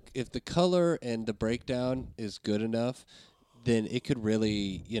 If the color and the breakdown is good enough, then it could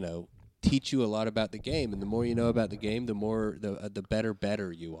really, teach you a lot about the game. And the more you know about the game, the more the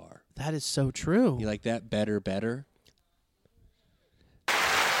better you are. That is so true. You like that better?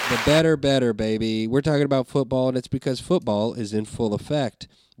 The better, baby. We're talking about football, and it's because football is in full effect,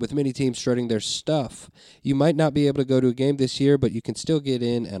 with many teams strutting their stuff. You might not be able to go to a game this year, but you can still get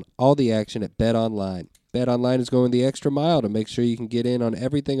in on all the action at BetOnline. BetOnline is going the extra mile to make sure you can get in on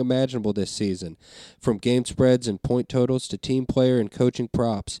everything imaginable this season, from game spreads and point totals to team player and coaching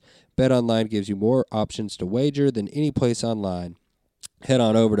props. BetOnline gives you more options to wager than any place online. Head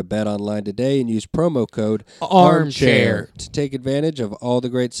on over to BetOnline today and use promo code ARMCHAIR to take advantage of all the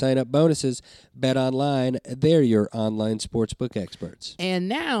great sign-up bonuses. BetOnline, they're your online sportsbook experts. And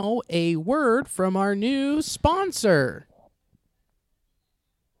now, a word from our new sponsor.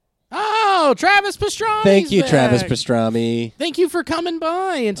 Oh, Travis Pastrami. Thank you, Travis Pastrami. Thank you for coming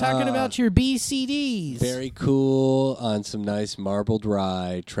by and talking about your BCDs. Very cool on some nice marbled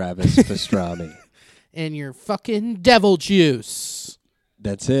rye, Travis Pastrami. And your fucking devil juice.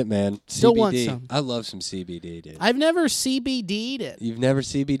 That's it, man. Still CBD. want some. I love some CBD, dude. I've never CBD'd it. You've never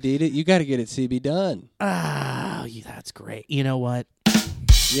CBD'd it? You got to get it CB done. That's great. You know what?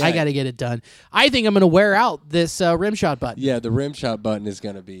 Yeah. I got to get it done. I think I'm going to wear out this rim shot button. Yeah, the rim shot button is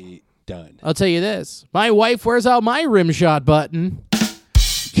going to be done. I'll tell you this. My wife wears out my rim shot button.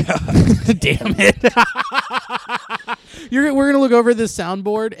 Damn it. We're going to look over this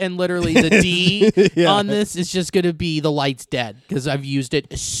soundboard, and literally the D on this is just going to be the light's dead because I've used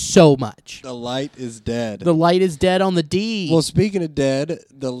it so much. The light is dead. The light is dead on the D. Well, speaking of dead,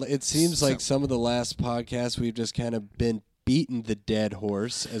 it seems like some of the last podcasts we've just kind of been beating the dead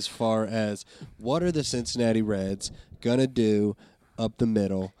horse as far as what are the Cincinnati Reds going to do up the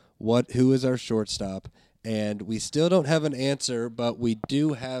middle? Who is our shortstop? And we still don't have an answer, but we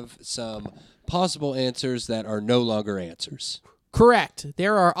do have some possible answers that are no longer answers. Correct.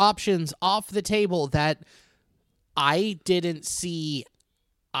 There are options off the table that I didn't see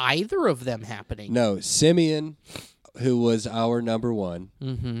either of them happening. No, Simeon, who was our number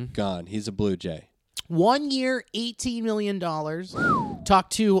one, gone. He's a Blue Jay. 1 year, $18 million.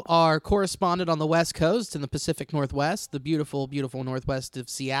 Talked to our correspondent on the West Coast in the Pacific Northwest, the beautiful, beautiful Northwest of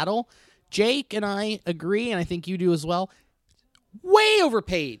Seattle. Jake and I agree, and I think you do as well. Way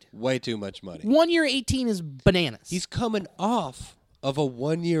overpaid. Way too much money. 1 year, 18 is bananas. He's coming off of a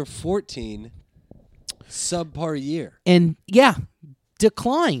 1 year, 14 subpar year. And, yeah,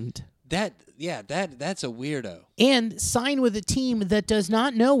 declined. That's a weirdo. And signed with a team that does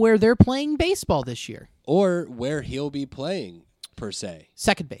not know where they're playing baseball this year. Or where he'll be playing, per se.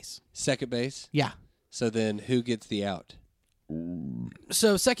 Second base. Second base? Yeah. So then who gets the out?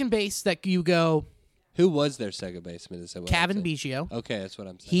 So second base that you go... Who was their second baseman? Is that what Kevin Biggio. Okay, that's what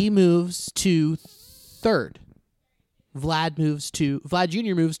I'm saying. He moves to third. Vlad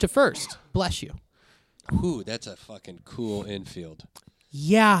Jr. moves to first. Bless you. Ooh, that's a fucking cool infield.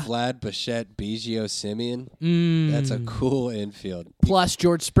 Yeah. Vlad, Bichette, Biggio, Simeon. That's a cool infield. Plus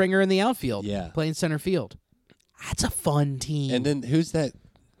George Springer in the outfield. Yeah. Playing center field. That's a fun team. And then who's that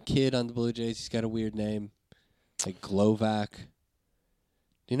kid on the Blue Jays? He's got a weird name. Like Glovac.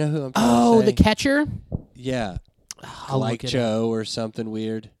 Do you know who I'm trying to say? Oh, the catcher? Yeah. Like Joe or something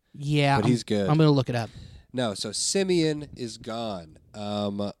weird. Yeah. But he's good. I'm going to look it up. No, so Simeon is gone.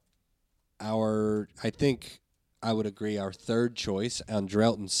 I think I would agree our third choice,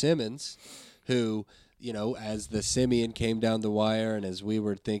 Andrelton Simmons, who, as the Simeon came down the wire and as we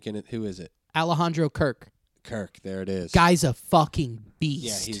were thinking, who is it? Alejandro Kirk. Kirk, there it is. Guy's a fucking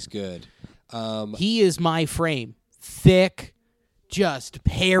beast. Yeah, he's good. He is my frame. Thick, just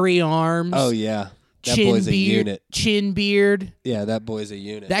hairy arms. Oh, yeah. That boy's a unit. Chin beard. Yeah, that boy's a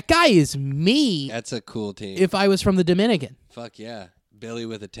unit. That guy is me. That's a cool team. If I was from the Dominican. Fuck yeah. Billy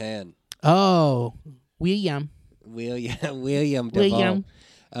with a tan. Oh, William. Duvall.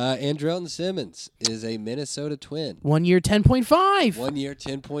 Andrelton Simmons is a Minnesota Twin. 1 year, 10.5. 1 year,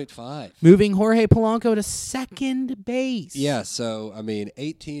 10.5. Moving Jorge Polanco to second base. Yeah, so,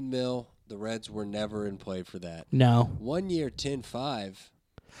 18 mil. The Reds were never in play for that. No. 1 year, 10.5.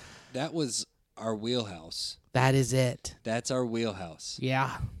 That was our wheelhouse. That is it. That's our wheelhouse.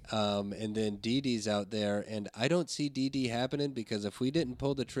 Yeah. And then Didi's out there, and I don't see Didi happening because if we didn't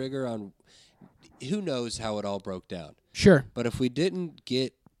pull the trigger on, who knows how it all broke down. Sure. But if we didn't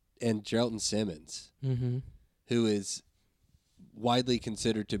get Andrelton Simmons, who is widely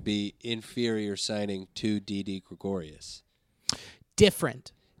considered to be inferior signing to Didi Gregorius.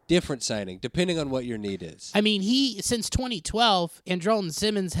 Different signing, depending on what your need is. Since 2012, Andrelton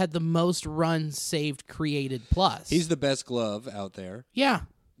Simmons had the most runs saved created plus. He's the best glove out there. Yeah.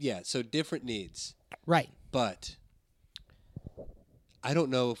 Yeah, so different needs. Right. But I don't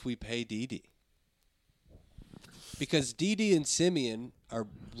know if we pay Didi. Because Didi and Simeon are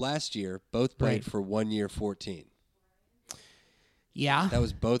last year both played for 1 year, 14. Yeah. That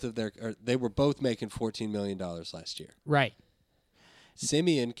was both of they were both making $14 million last year. Right.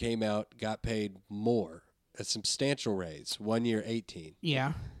 Simeon came out, got paid more, a substantial raise, 1 year, 18.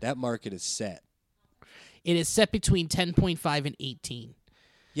 Yeah. That market is set. It is set between 10.5 and 18.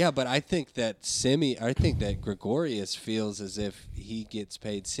 Yeah, but I think that Gregorius feels as if he gets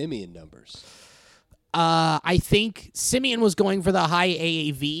paid Simeon numbers. I think Simeon was going for the high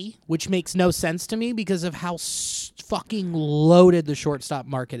AAV, which makes no sense to me because of how fucking loaded the shortstop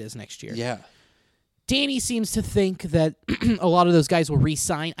market is next year. Yeah. Danny seems to think that a lot of those guys will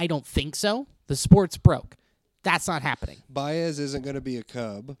re-sign. I don't think so. The sport's broke. That's not happening. Baez isn't going to be a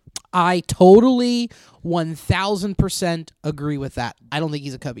Cub. I totally 1,000% agree with that. I don't think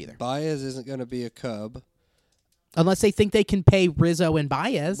he's a Cub either. Baez isn't going to be a Cub. Unless they think they can pay Rizzo and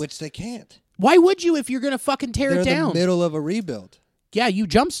Baez. Which they can't. Why would you if you're going to fucking tear it down? They're in the middle of a rebuild. Yeah, you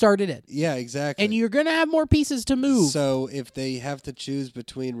jump-started it. Yeah, exactly. And you're going to have more pieces to move. So if they have to choose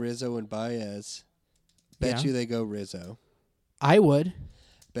between Rizzo and Baez, bet you they go Rizzo. I would.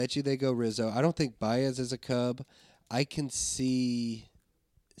 Bet you they go Rizzo. I don't think Baez is a Cub. I can see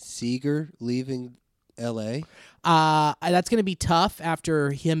Seager leaving L.A.? That's going to be tough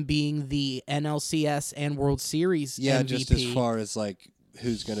after him being the NLCS and World Series Yeah, MVP. just as far as like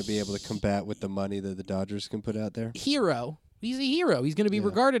who's going to be able to combat with the money that the Dodgers can put out there. Hero. He's a hero. He's going to be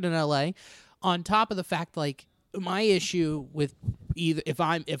regarded in LA. On top of the fact, like, my issue with either if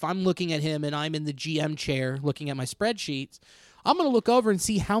I'm looking at him and I'm in the GM chair looking at my spreadsheets, I'm going to look over and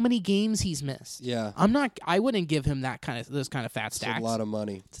see how many games he's missed. Yeah. I wouldn't give him those kind of fat stacks. It's a lot of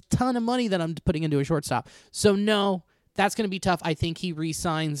money. It's a ton of money that I'm putting into a shortstop. So no, that's going to be tough. I think he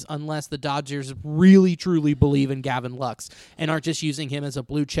re-signs unless the Dodgers really truly believe in Gavin Lux and aren't just using him as a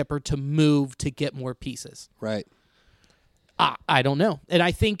blue chipper to move to get more pieces. Right. I don't know. And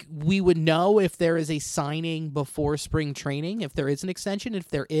I think we would know if there is a signing before spring training, if there is an extension. If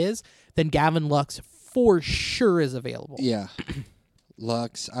there is, then Gavin Lux for sure is available. Yeah.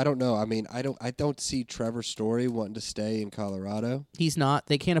 Lux, I don't know. I mean, I don't see Trevor Story wanting to stay in Colorado. He's not.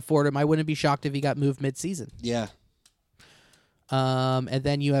 They can't afford him. I wouldn't be shocked if he got moved mid-season. Yeah. And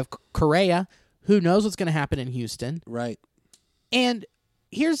then you have Correa, who knows what's going to happen in Houston. Right. And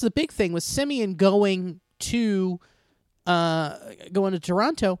here's the big thing with Simeon going to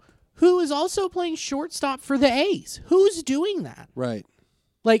Toronto, who is also playing shortstop for the A's. Who's doing that? Right.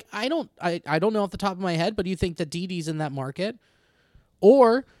 Like, I don't know off the top of my head, but do you think that Didi's in that market?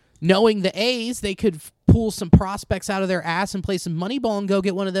 Or, knowing the A's, they could pull some prospects out of their ass and play some money ball and go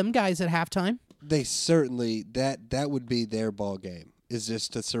get one of them guys at halftime? They certainly, that would be their ball game, is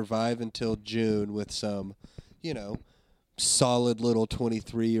just to survive until June with some, solid little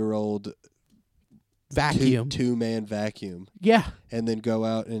 23-year-old vacuum. Two-man vacuum. Yeah. And then go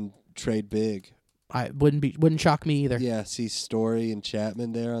out and trade big. I wouldn't shock me either. Yeah, see Story and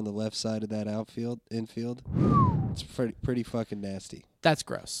Chapman there on the left side of that infield. It's pretty fucking nasty. That's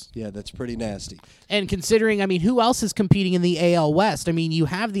gross. Yeah, that's pretty nasty. And considering, who else is competing in the AL West? You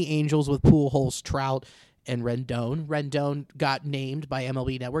have the Angels with Pujols, Trout, and Rendon. Rendon got named by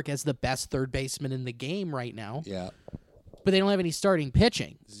MLB Network as the best third baseman in the game right now. Yeah. But they don't have any starting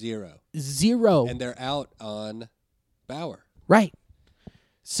pitching. Zero. And they're out on Bauer. Right.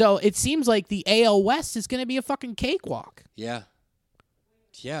 So it seems like the AL West is going to be a fucking cakewalk. Yeah.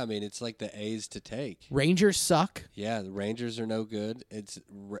 Yeah, it's like the A's to take. Rangers suck. Yeah, the Rangers are no good. It's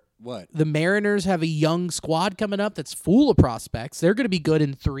what? The Mariners have a young squad coming up that's full of prospects. They're going to be good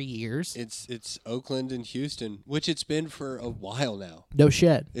in 3 years. It's Oakland and Houston, which it's been for a while now. No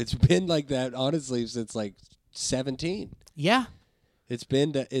shit. It's been like that, honestly, since like 17. Yeah. It's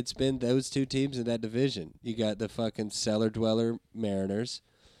been those two teams in that division. You got the fucking cellar dweller Mariners.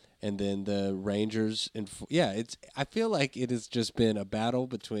 And then the Rangers, I feel like it has just been a battle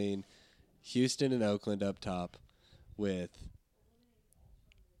between Houston and Oakland up top with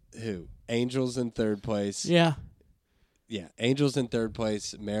who? Angels in third place. Yeah. Yeah, Angels in third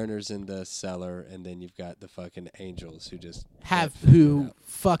place, Mariners in the cellar, and then you've got the fucking Angels who just you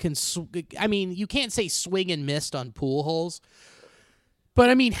can't say swing and missed on Pujols, but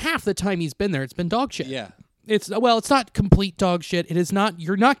half the time he's been there, it's been dog shit. Yeah. It's not complete dog shit. It is not.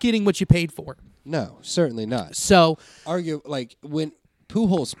 You're not getting what you paid for. No, certainly not. So, like when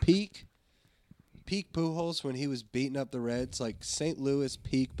Pujols peak Pujols when he was beating up the Reds, like St. Louis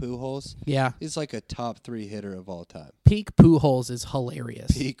peak Pujols. Yeah, is like a top 3 hitter of all time. Peak Pujols is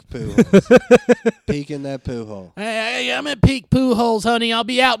hilarious. Peak Pujols, peaking that Pujol. Hey, I'm at peak Pujols, honey. I'll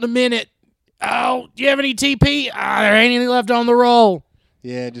be out in a minute. Oh, do you have any TP? There ain't any left on the roll.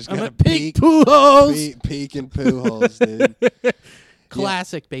 Yeah, just I'm got at peak Pujols. Peak and Pujols, dude.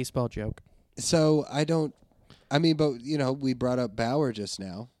 Classic baseball joke. So but we brought up Bauer just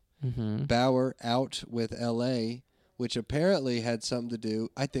now. Mm-hmm. Bauer out with L.A., which apparently had something to do.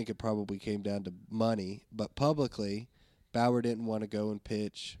 I think it probably came down to money, but publicly, Bauer didn't want to go and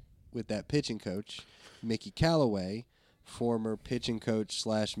pitch with that pitching coach, Mickey Callaway, former pitching coach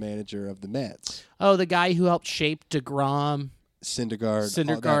 / manager of the Mets. Oh, the guy who helped shape DeGrom,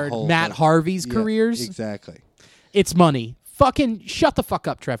 Syndergaard, Matt Harvey's careers. Exactly. It's money. Fucking shut the fuck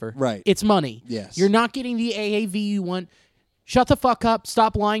up, Trevor. Right. It's money. Yes. You're not getting the AAV you want. Shut the fuck up.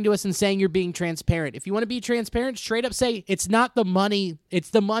 Stop lying to us and saying you're being transparent. If you want to be transparent, straight up say, it's not the money. It's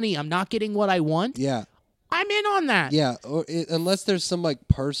the money. I'm not getting what I want. Yeah. I'm in on that. Yeah. Unless there's some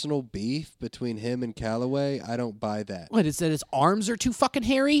personal beef between him and Callaway, I don't buy that. What, is that his arms are too fucking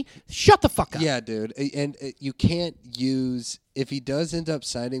hairy? Shut the fuck up. Yeah, dude. And you can't use, if he does end up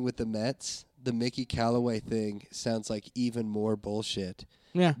signing with the Mets, the Mickey Callaway thing sounds like even more bullshit.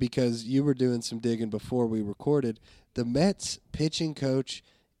 Yeah. Because you were doing some digging before we recorded. The Mets pitching coach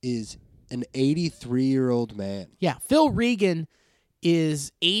is an 83-year-old man. Yeah. Phil Regan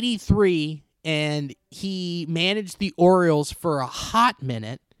is 83, and he managed the Orioles for a hot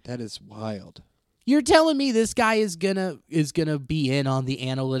minute. That is wild. You're telling me this guy is gonna be in on the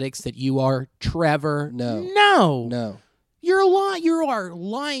analytics that you are, Trevor? No. You are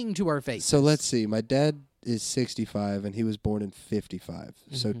lying to our face. So let's see. My dad is 65 and he was born in 55.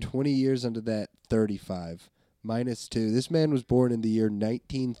 So 20 years under that, 35 minus 2. This man was born in the year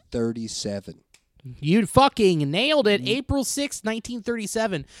 1937. You fucking nailed it. April 6th,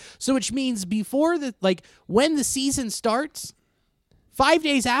 1937. So which means when the season starts, 5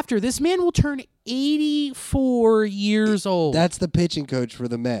 days after, this man will turn 84 years old. That's the pitching coach for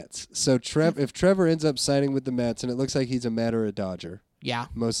the Mets. So if Trevor ends up signing with the Mets, and it looks like he's a Met or a Dodger. Yeah.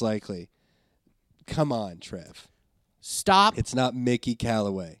 Most likely. Come on, Trev. Stop. It's not Mickey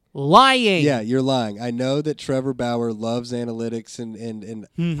Callaway. Lying. Yeah, you're lying. I know that Trevor Bauer loves analytics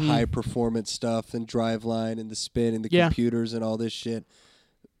and high performance stuff and driveline and the spin and the computers and all this shit.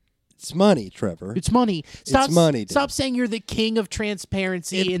 It's money, Trevor. It's money. It's money. Stop saying you're the king of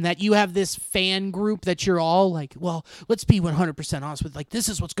transparency and that you have this fan group that you're all like, well, let's be 100% honest with, this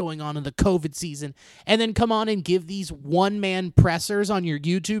is what's going on in the COVID season. And then come on and give these one-man pressers on your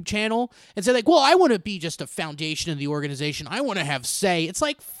YouTube channel and say well, I want to be just a foundation of the organization. I want to have say. It's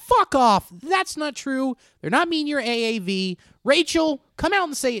like, fuck off. That's not true. They're not mean your AAV. Rachel, come out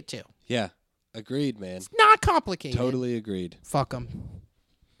and say it too. Yeah. Agreed, man. It's not complicated. Totally agreed. Fuck him.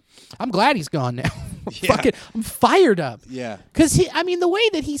 I'm glad he's gone now. I'm fired up. Yeah. Because, the way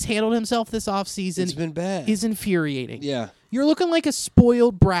that he's handled himself this offseason it's been bad. Is infuriating. Yeah. You're looking like a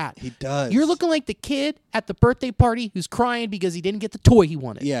spoiled brat. He does. You're looking like the kid at the birthday party who's crying because he didn't get the toy he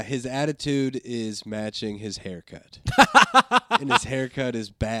wanted. Yeah, his attitude is matching his haircut. And his haircut is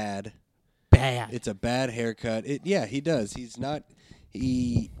bad. Bad. It's a bad haircut. He does. He's not...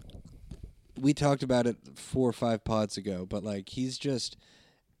 We talked about it 4 or 5 pods ago, but, he's just...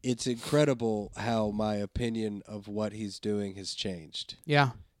 It's incredible how my opinion of what he's doing has changed.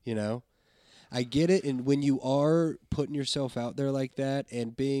 Yeah. I get it, and when you are putting yourself out there like that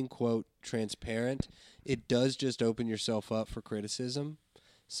and being, quote, transparent, it does just open yourself up for criticism.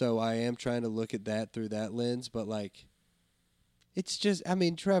 So I am trying to look at that through that lens, but, it's just,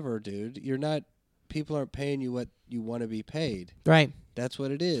 Trevor, dude, people aren't paying you what you want to be paid. Right. That's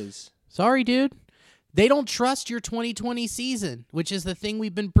what it is. Sorry, dude. They don't trust your 2020 season, which is the thing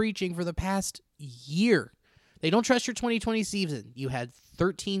we've been preaching for the past year. They don't trust your 2020 season. You had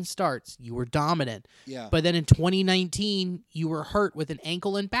 13 starts. You were dominant. Yeah. But then in 2019, you were hurt with an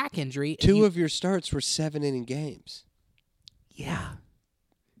ankle and back injury. 2 of your starts were 7-inning games. Yeah.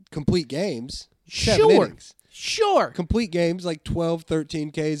 Complete games. Sure. 7 innings. Sure. Complete games 12,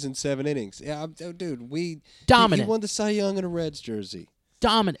 13 Ks in 7 innings. Yeah, dude, dominant. He won the Cy Young in a Reds jersey.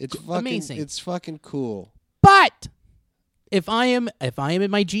 Dominant. It's amazing. It's fucking cool. But if I am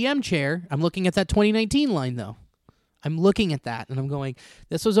in my GM chair, I'm looking at that 2019 line though. I'm looking at that and I'm going,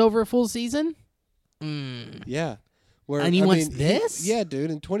 this was over a full season? Yeah. And he wants this? Yeah,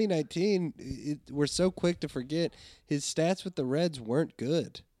 dude. In 2019, we're so quick to forget his stats with the Reds weren't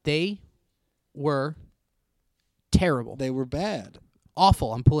good. They were terrible. They were bad.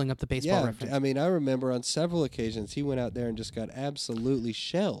 Awful. I'm pulling up the baseball reference. I remember on several occasions he went out there and just got absolutely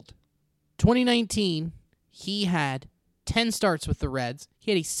shelled. 2019, he had 10 starts with the Reds.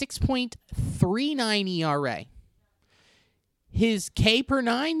 He had a 6.39 ERA. His K per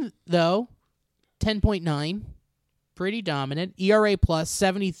 9, though, 10.9. Pretty dominant. ERA plus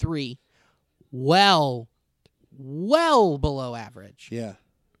 73. Well below average. Yeah.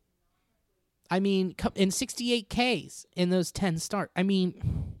 In 68 Ks in those 10 starts. And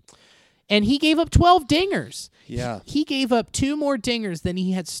he gave up 12 dingers. Yeah. He gave up 2 more dingers than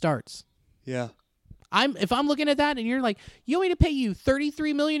he had starts. Yeah. If I'm looking at that and you're like, you want me to pay you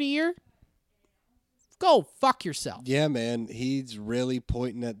 $33 million a year? Go fuck yourself. Yeah, man. He's really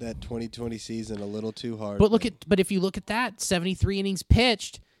pointing at that 2020 season a little too hard. But if you look at that, 73 innings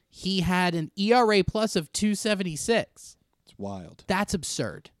pitched, he had an ERA plus of 276. It's wild. That's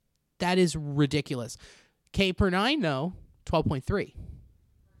absurd. That is ridiculous. K per 9, though, 12.3.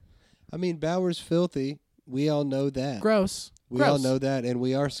 Bauer's filthy. We all know that. Gross. We all know that, and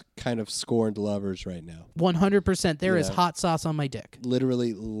we are kind of scorned lovers right now. 100%. There is hot sauce on my dick.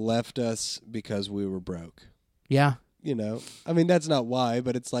 Literally left us because we were broke. Yeah. That's not why,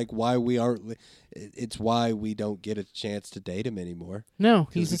 but it's why we aren't. It's why we don't get a chance to date him anymore. No,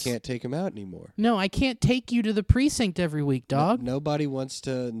 we can't take him out anymore. No, I can't take you to the precinct every week, dog. Nobody wants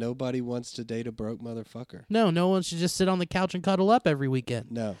to date a broke motherfucker. No one should just sit on the couch and cuddle up every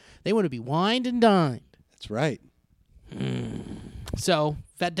weekend. No, they want to be wined and dined. That's right. So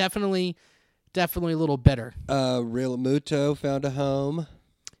that definitely a little bitter. Real Muto found a home.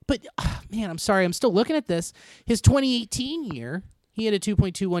 But, man, I'm sorry. I'm still looking at this. His 2018 year, he had a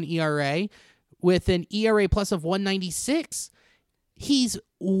 2.21 ERA with an ERA plus of 196. He's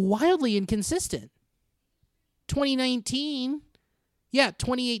wildly inconsistent. 2018,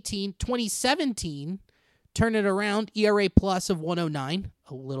 2017, turn it around, ERA plus of 109,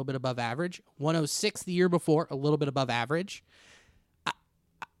 a little bit above average. 106 the year before, a little bit above average.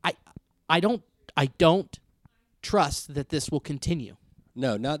 I don't trust that this will continue.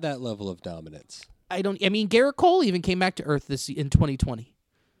 No, not that level of dominance. I mean, Garrett Cole even came back to earth in 2020.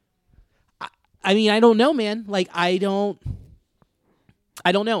 I mean, I don't know, man. Like, I don't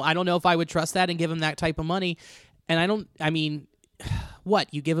know. I don't know if I would trust that and give him that type of money. And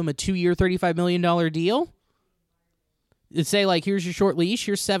what? You give him a 2-year, $35 million deal? It'd say, like, here's your short leash.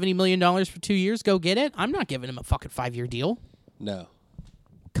 Here's $70 million for 2 years. Go get it. I'm not giving him a fucking 5-year deal. No.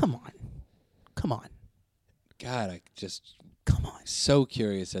 Come on. God, come on. So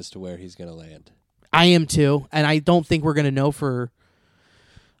curious as to where he's going to land. I am too, and I don't think we're going to know for.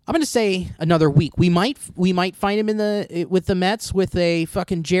 I'm going to say another week. We might find him with the Mets with a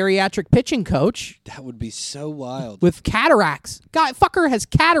fucking geriatric pitching coach. That would be so wild. With cataracts. Guy fucker has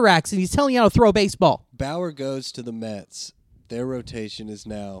cataracts and he's telling you how to throw a baseball. Bauer goes to the Mets. Their rotation is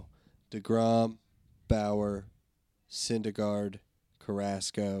now DeGrom, Bauer, Syndergaard,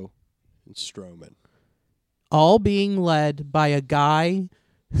 Carrasco, and Stroman. All being led by a guy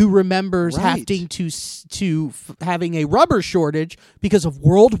who remembers having having a rubber shortage because of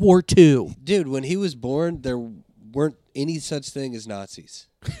World War II. Dude, when he was born, there weren't any such thing as Nazis.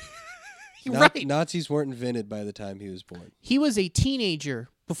 Right. Nazis weren't invented by the time he was born. He was a teenager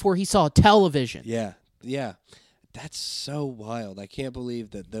before he saw television. Yeah. That's so wild. I can't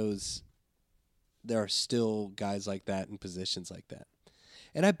believe that there are still guys like that in positions like that.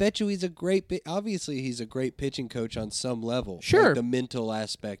 And I bet you obviously he's a great pitching coach on some level. Sure. Like the mental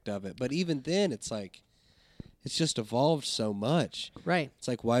aspect of it. But even then, it's like, it's just evolved so much. Right. It's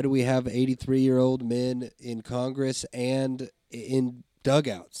like, why do we have 83-year-old men in Congress and in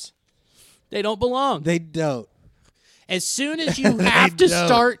dugouts? They don't belong. They don't. As soon as you have to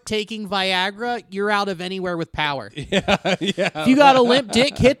start taking Viagra, you're out of anywhere with power. Yeah. If you got a limp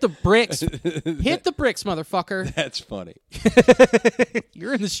dick, hit the bricks. Hit the bricks, motherfucker. That's funny.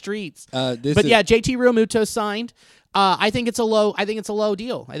 You're in the streets. JT Realmuto signed. I think it's a low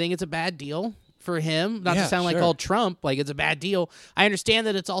deal. I think it's a bad deal for him. Not to sound like all Trump, like it's a bad deal. I understand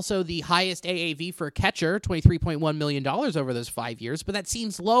that it's also the highest AAV for a catcher, $23.1 million over those 5 years, but that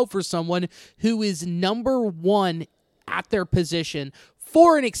seems low for someone who is number one at their position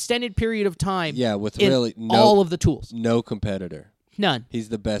for an extended period of time. Yeah, with all of the tools. No competitor. None. He's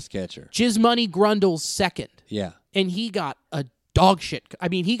the best catcher. Money Grundle's second. Yeah. And he got a dog shit. I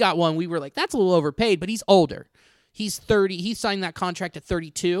mean, he got one. We were like, that's a little overpaid, but he's older. He's 30. He signed that contract at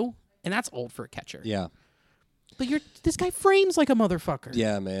 32, and that's old for a catcher. Yeah. But this guy frames like a motherfucker.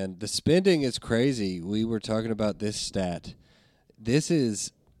 Yeah, man. The spending is crazy. We were talking about this stat. This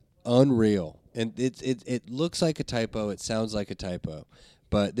is unreal. And it looks like a typo. It sounds like a typo.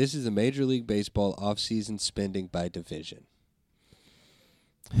 But this is a Major League Baseball offseason spending by division.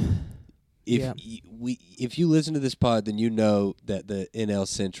 If you listen to this pod, then you know that the NL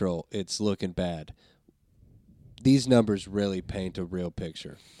Central, it's looking bad. These numbers really paint a real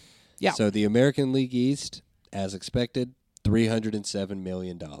picture. Yeah. So the American League East, as expected, $307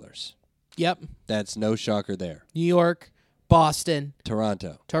 million. Yep. That's no shocker there. New York, Boston,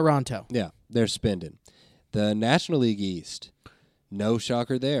 Toronto. Yeah. They're spending. The National League East, no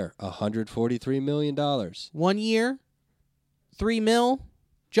shocker there, $143 million. 1 year, $3 million.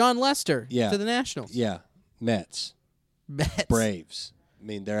 John Lester to the Nationals. Yeah, Mets. Braves. I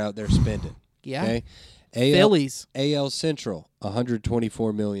mean, they're out there spending. Yeah. Okay? Phillies. AL Central,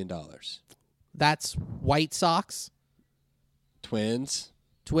 $124 million. That's White Sox. Twins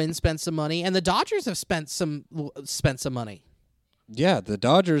spent some money, and the Dodgers have spent some money. Yeah, the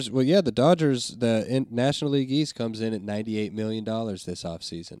Dodgers. Well, yeah, the Dodgers. The National League East comes in at $98 million this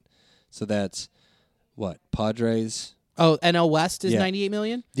offseason. So that's what Padres. Oh, NL West is $98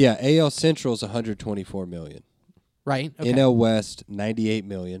 million. Yeah, AL Central is $124 million. Right. Okay. NL West $98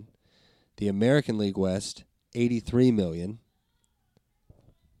 million. The American League West $83 million.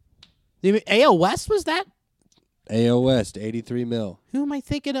 The AL West was that? AL West $83 million. Who am I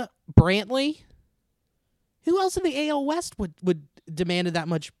thinking of? Brantley. Who else in the AL West would demanded that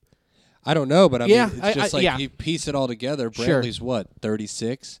much? I don't know, but I mean, it's just like you piece it all together. Brantley's what,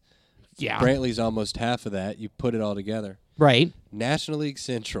 36? Yeah. Brantley's almost half of that. You put it all together. Right. National League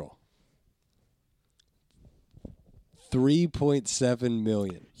Central, $3.7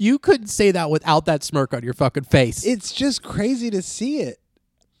 million. You couldn't say that without that smirk on your fucking face. It's just crazy to see it.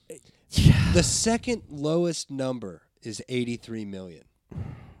 The second lowest number is $83 million.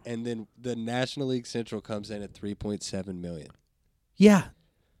 And then the National League Central comes in at $3.7 million. Yeah,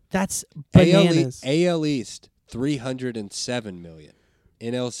 that's bananas. AL East, $307 million.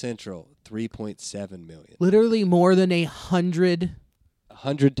 NL Central, $3.7 million. Literally more than 100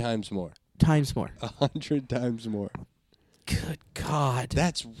 times more. 100 times more. Good God.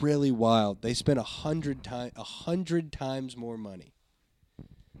 That's really wild. They spent 100 times more money.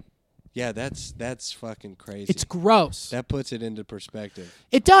 Yeah, that's fucking crazy. It's gross. That puts it into perspective.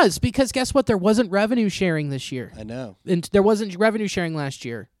 It does, because guess what? There wasn't revenue sharing this year. I know. And there wasn't revenue sharing last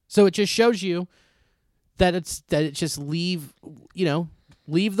year. So it just shows you that it's just leave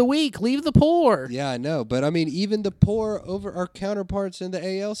the weak, leave the poor. Yeah, I know. But I mean, even the poor over our counterparts in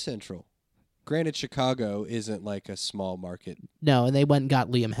the AL Central. Granted, Chicago isn't like a small market. No, and they went and got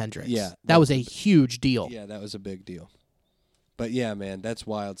Liam Hendricks. Yeah. That was a huge deal. Yeah, that was a big deal. But yeah, man, that's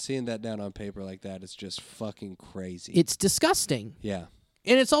wild. Seeing that down on paper like that is just fucking crazy. It's disgusting. Yeah.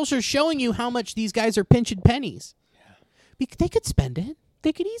 And it's also showing you how much these guys are pinching pennies. Yeah. They could spend it.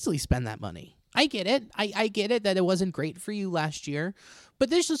 They could easily spend that money. I get it. I get it that it wasn't great for you last year. But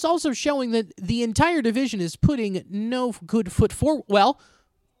this is also showing that the entire division is putting no good foot forward. Well,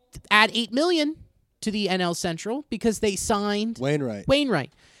 add $8 million to the NL Central because they signed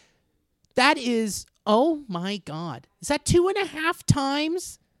Wainwright. That is, oh my God, is that 2.5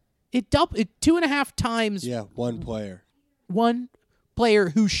 times? It 2.5 times. Yeah, one player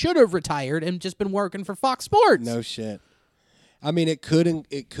who should have retired and just been working for Fox Sports. No shit. I mean, it could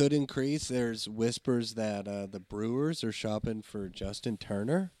increase. There's whispers that the Brewers are shopping for Justin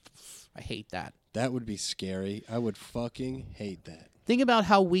Turner. I hate that. That would be scary. I would fucking hate that. Think about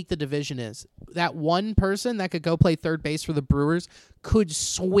how weak the division is. That one person that could go play third base for the Brewers could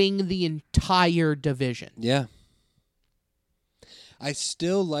swing the entire division. Yeah. I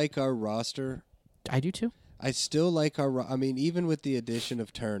still like our roster. I do too. I still like I mean, even with the addition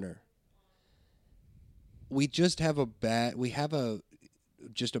of Turner, we just have a bad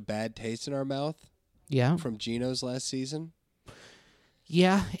taste in our mouth. Yeah. From Geno's last season.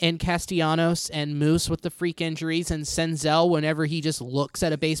 Yeah, and Castellanos and Moose with the freak injuries, and Senzel, whenever he just looks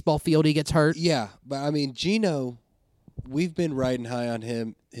at a baseball field, he gets hurt. Yeah, but I mean, Geno, we've been riding high on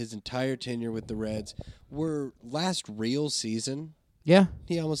him his entire tenure with the Reds. Last real season, yeah,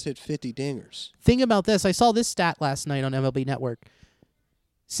 he almost hit 50 dingers. Think about this. I saw this stat last night on MLB Network.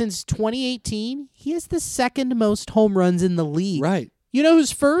 Since 2018, he has the second most home runs in the league. Right. You know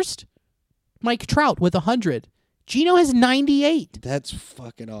who's first? Mike Trout with 100. Geno has 98. That's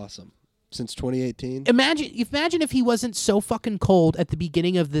fucking awesome. Since 2018. Imagine if he wasn't so fucking cold at the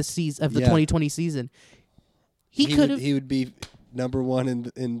beginning of this season, of the 2020 season. He would be number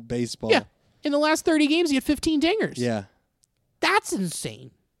one in baseball. Yeah. In the last 30 games, he had 15 dingers. Yeah. That's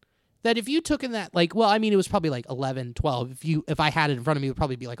insane. That if you took in that, it was probably like 11, 12. If I had it in front of me, it would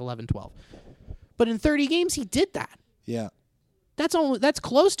probably be like 11, 12. But in 30 games, he did that. Yeah. That's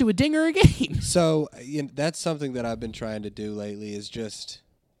close to a dinger a game. So that's something that I've been trying to do lately is just,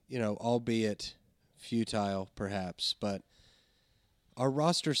 albeit futile perhaps, but our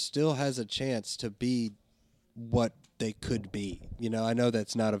roster still has a chance to be what they could be. I know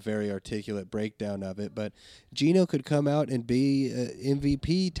that's not a very articulate breakdown of it, but Geno could come out and be an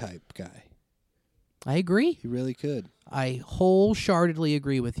MVP type guy. I agree. He really could. I wholeheartedly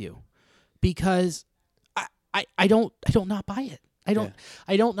agree with you because I don't not buy it. I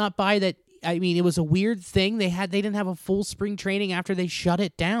don't not buy that. I mean, it was a weird thing. They didn't have a full spring training after they shut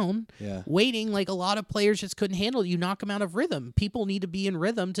it down. Yeah. Waiting, like a lot of players just couldn't handle it. You knock them out of rhythm. People need to be in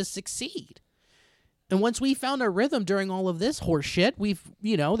rhythm to succeed. And once we found our rhythm during all of this horse shit,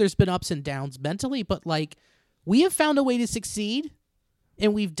 there's been ups and downs mentally, but we have found a way to succeed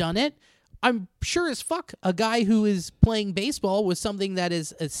and we've done it. I'm sure as fuck a guy who is playing baseball with something that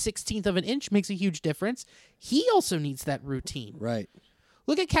is a 16th of an inch makes a huge difference. He also needs that routine. Right.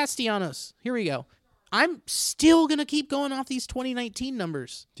 Look at Castellanos. Here we go. I'm still going to keep going off these 2019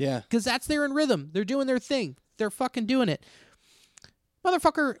 numbers. Yeah. Because they're in rhythm. They're doing their thing. They're fucking doing it.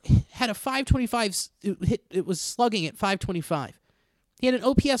 Motherfucker had a 525. It was slugging at 525. He had an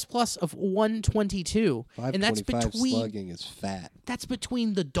OPS plus of 122. 525 and that's between slugging is fat. That's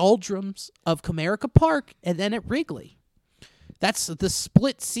between the doldrums of Comerica Park and then at Wrigley. That's the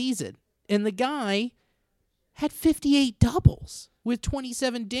split season. And the guy had 58 doubles with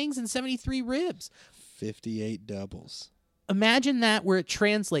 27 dings and 73 ribs. 58 doubles. Imagine that where it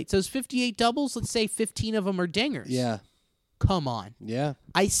translates. Those 58 doubles, let's say 15 of them are dingers. Yeah. Come on. Yeah.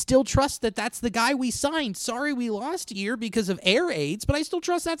 I still trust that that's the guy we signed. Sorry we lost a year because of air aids, but I still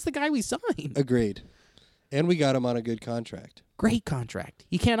trust that's the guy we signed. Agreed. And we got him on a good contract. Great contract.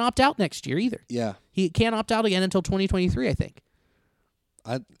 He can't opt out next year either. Yeah. He can't opt out again until 2023, I think.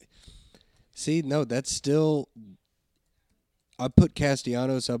 That's still. I put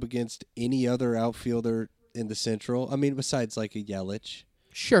Castellanos up against any other outfielder in the Central. I mean, besides like a Yelich.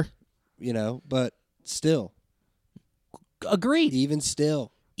 Sure. But still. Agreed. Even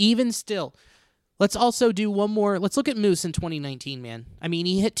still. Let's also do one more. Let's look at Moose in 2019, man. I mean,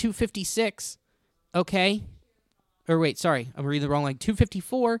 he hit 256. Okay. Or wait, sorry. I'm reading the wrong line.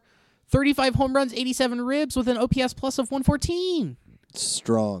 254. 35 home runs, 87 ribs with an OPS plus of 114.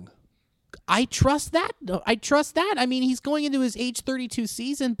 Strong. I trust that. I mean, he's going into his age 32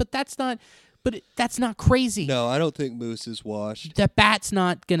 season, but that's not crazy. No, I don't think Moose is washed. That bat's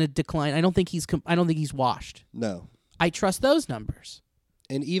not going to decline. I don't think he's washed. No. I trust those numbers.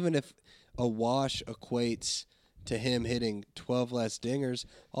 And even if a wash equates to him hitting 12 less dingers,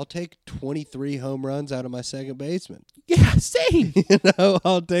 I'll take 23 home runs out of my second baseman. Yeah, same.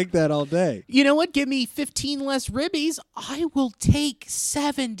 I'll take that all day. You know what? Give me 15 less ribbies. I will take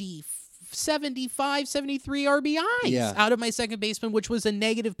 70, 75, 73 RBIs out of my second baseman, which was a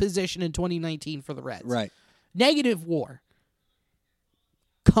negative position in 2019 for the Reds. Right. Negative WAR.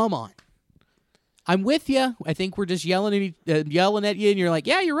 Come on. I'm with you. I think we're just yelling at you, and you're like,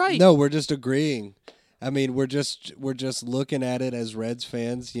 yeah, you're right. No, we're just agreeing. I mean, we're just looking at it as Reds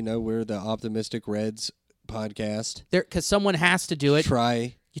fans. We're the Optimistic Reds podcast. Because someone has to do it.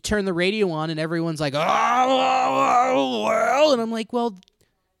 Try. You turn the radio on, and everyone's like, oh, well. And I'm like, well,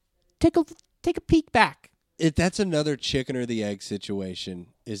 take a peek back. That's another chicken or the egg situation.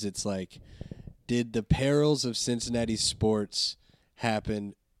 It's like, did the perils of Cincinnati sports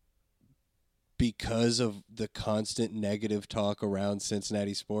happen because of the constant negative talk around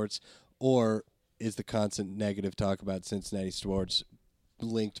Cincinnati sports, or is the constant negative talk about Cincinnati sports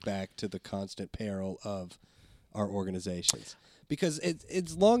linked back to the constant peril of our organizations? Because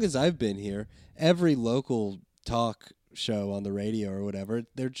as long as I've been here, every local talk show on the radio or whatever,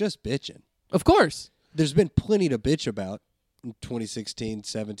 they're just bitching. Of course. There's been plenty to bitch about in 2016,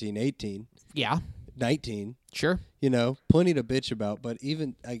 17, 18. Yeah. 19. Sure. Plenty to bitch about, but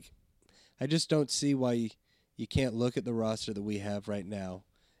even I just don't see why you can't look at the roster that we have right now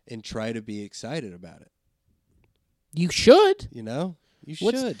and try to be excited about it. You should. You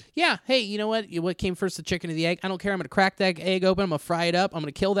should. Yeah. Hey, you know what? What came first, the chicken or the egg? I don't care. I'm going to crack that egg open. I'm going to fry it up. I'm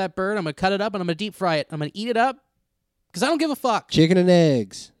going to kill that bird. I'm going to cut it up, and I'm going to deep fry it. I'm going to eat it up because I don't give a fuck. Chicken and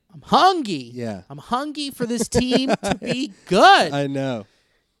eggs. I'm hungry. Yeah. I'm hungry for this team to be good. I know.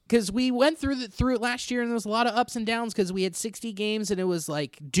 Because we went through it last year, and there was a lot of ups and downs because we had 60 games, and it was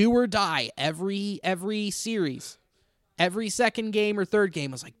like do or die every series. Every second game or third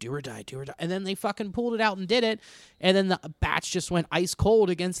game was like do or die. And then they fucking pulled it out and did it. And then the bats just went ice cold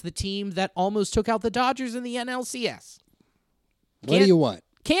against the team that almost took out the Dodgers in the NLCS. What do you want?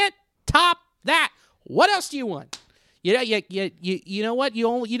 Can't top that. What else do you want? You know what?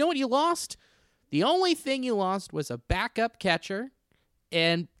 You know what you lost? The only thing you lost was a backup catcher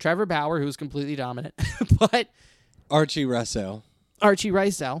and Trevor Bauer, who was completely dominant. But Archie Russell.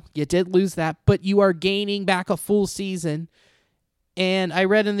 You did lose that, but you are gaining back a full season. And I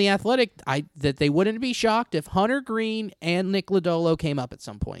read in The Athletic that they wouldn't be shocked if Hunter Green and Nick Lodolo came up at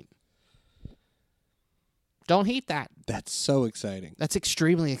some point. Don't hate that. That's so exciting. That's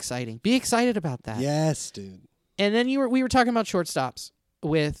extremely exciting. Be excited about that. Yes, dude. And then we were talking about shortstops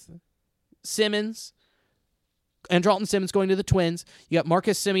with Simmons. Andrelton Simmons going to the Twins. You got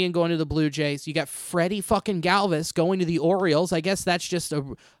Marcus Semien going to the Blue Jays. You got Freddie fucking Galvis going to the Orioles. I guess that's just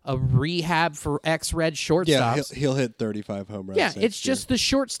a rehab for ex-Red shortstops. Yeah, he'll hit 35 home runs. Yeah, it's just the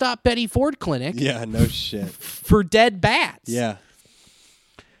shortstop Betty Ford clinic. Yeah, no shit. For dead bats. Yeah.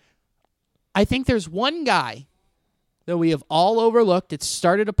 I think there's one guy that we have all overlooked. It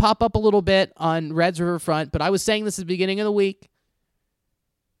started to pop up a little bit on Reds Riverfront, but I was saying this at the beginning of the week.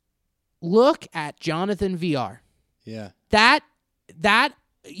 Look at Jonathan VR. Yeah. That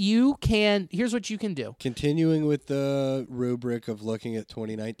you can, here's what you can do. Continuing with the rubric of looking at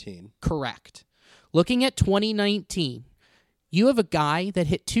 2019. Correct. Looking at 2019, you have a guy that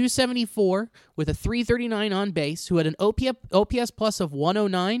hit 274 with a 339 on base, who had an OPS plus of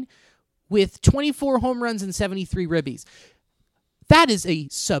 109 with 24 home runs and 73 ribbies. That is a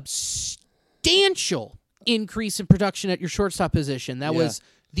substantial increase in production at your shortstop position. That was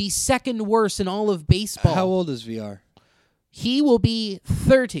the second worst in all of baseball. How old is VR? He will be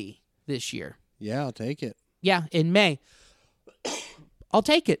 30 this year. Yeah, I'll take it. Yeah, in May. I'll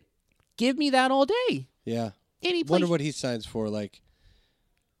take it. Give me that all day. Yeah. Any place. Wonder what he signs for.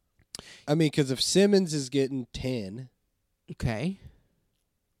 Because if Simmons is getting 10. Okay.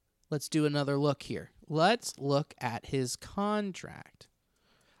 Let's do another look here. Let's look at his contract.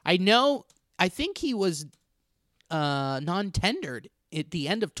 I think he was non-tendered at the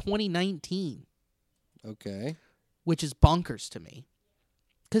end of 2019. Okay. Which is bonkers to me.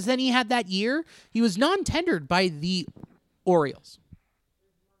 Because then he had that year, he was non-tendered by the Orioles.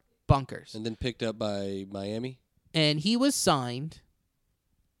 Bunkers. And then picked up by Miami? And he was signed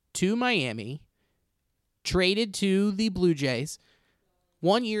to Miami, traded to the Blue Jays,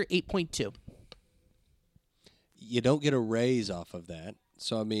 1 year, $8.2. You don't get a raise off of that.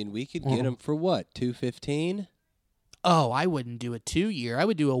 So, I mean, we could get him for what, $215? Oh, I wouldn't do a 2 year. I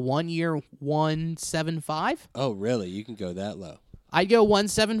would do a 1 year, $175. Oh, really? You can go that low. I'd go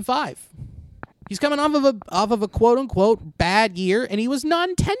 $175. He's coming off of a quote unquote bad year, and he was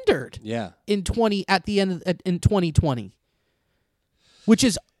non-tendered. Yeah. In 2020, which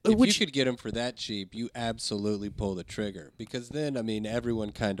is if you could get him for that cheap, you absolutely pull the trigger, because then, I mean,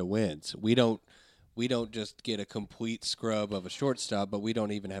 everyone kind of wins. We don't just get a complete scrub of a shortstop, but we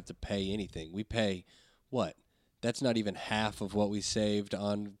don't even have to pay anything. We pay what? That's not even half of what we saved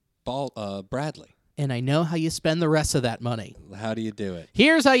on Bradley. And I know how you spend the rest of that money. How do you do it?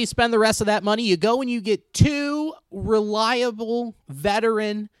 Here's how you spend the rest of that money. You go and you get 2 reliable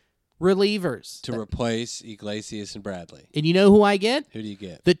veteran relievers. To replace Iglesias and Bradley. And you know who I get? Who do you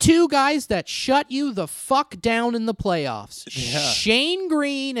get? The 2 guys that shut you the fuck down in the playoffs. Yeah. Shane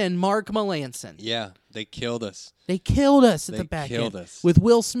Green and Mark Melancon. Yeah, they killed us. They killed us at the back end. With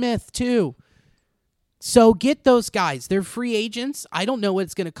Will Smith, too. So get those guys. They're free agents. I don't know what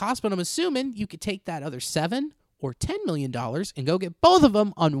it's going to cost, but I'm assuming you could take that other $7 or $10 million and go get both of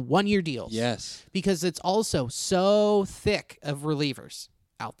them on 1 year deals. Yes. Because it's also so thick of relievers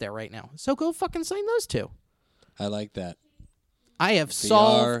out there right now. So go fucking sign those 2. I like that. I have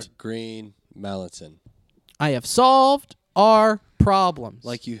solved Green, Melancon. I have solved our problems.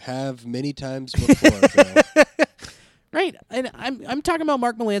 Like you have many times before, Bill. Right. And I'm talking about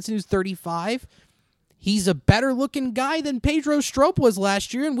Mark Melancon, who's 35. He's a better looking guy than Pedro Strop was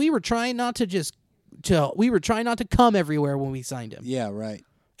last year, and we were trying not to come everywhere when we signed him. Yeah, right.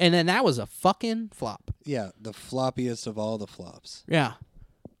 And then that was a fucking flop. Yeah, the floppiest of all the flops. Yeah.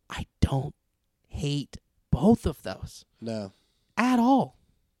 I don't hate both of those. No. At all.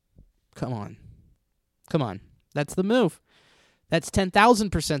 Come on. That's the move. That's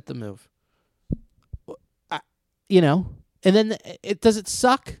 10,000% the move. And then does it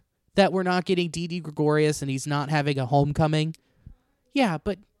suck that we're not getting Didi Gregorius and he's not having a homecoming? Yeah,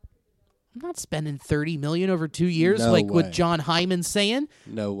 but I'm not spending $30 million over 2 years what John Hyman saying.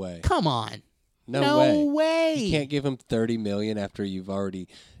 No way. Come on. No way. You can't give him $30 million after you've already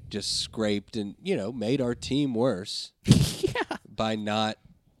just scraped and made our team worse. Yeah. By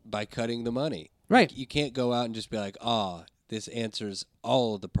cutting the money. Right. You can't go out and just be like, this answers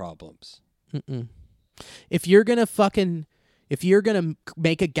all of the problems. Mm-mm. If you're gonna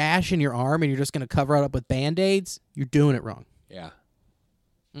make a gash in your arm and you're just gonna cover it up with Band-Aids, you're doing it wrong. Yeah.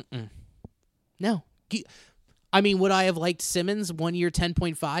 Mm-mm. No. I mean, would I have liked Simmons 1 year,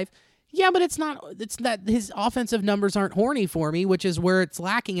 10.5? Yeah, but it's that his offensive numbers aren't horny for me, which is where it's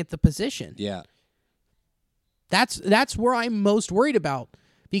lacking at the position. Yeah. That's where I'm most worried about,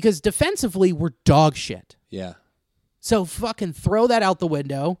 because defensively we're dog shit. Yeah. So fucking throw that out the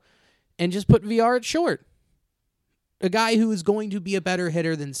window and just put VR at short. A guy who is going to be a better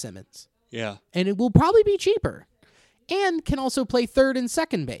hitter than Simmons. Yeah. And it will probably be cheaper. And can also play third and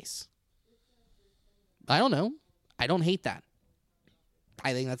second base. I don't know. I don't hate that.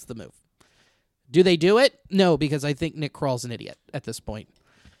 I think that's the move. Do they do it? No, because I think Nick Kral's an idiot at this point.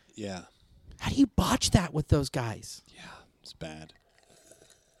 Yeah. How do you botch that with those guys? Yeah, it's bad.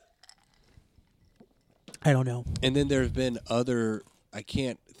 I don't know. And then there's been other, I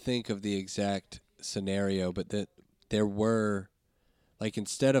can't think of the exact scenario, but that there were, like,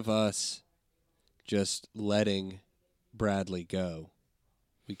 instead of us just letting Bradley go,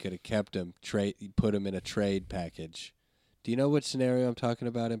 we could have kept him, put him in a trade package. Do you know which scenario I'm talking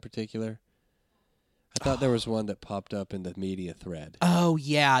about in particular? I thought there was one that popped up in the media thread. Oh,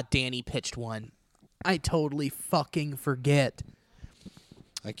 yeah, Danny pitched one. I totally fucking forget.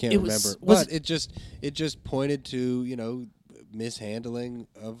 I can't remember. But it just pointed to, mishandling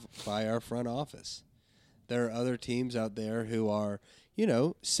by our front office. There are other teams out there who are,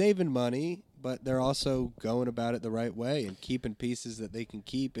 saving money, but they're also going about it the right way and keeping pieces that they can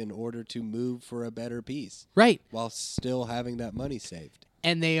keep in order to move for a better piece. Right. While still having that money saved.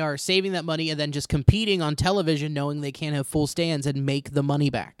 And they are saving that money and then just competing on television knowing they can't have full stands and make the money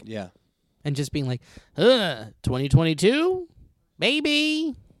back. Yeah. And just being like, 2022?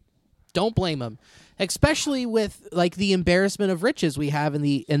 Maybe. Don't blame them. Especially with like the embarrassment of riches we have on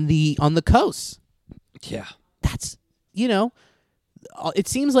the coast. Yeah. That's, it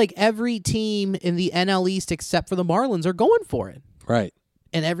seems like every team in the NL East except for the Marlins are going for it. Right.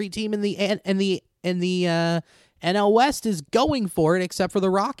 And every team in the NL West is going for it except for the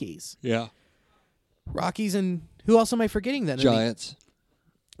Rockies. Yeah. Rockies and who else am I forgetting then? Giants.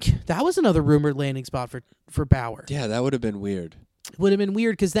 That was another rumored landing spot for Bauer. Yeah, that would have been weird. Would have been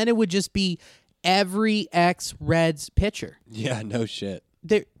weird because then it would just be every ex-Reds pitcher. Yeah, no shit.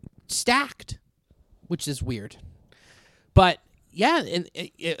 They're stacked, which is weird. But yeah, and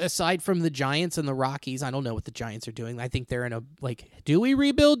aside from the Giants and the Rockies, I don't know what the Giants are doing. I think they're in a do we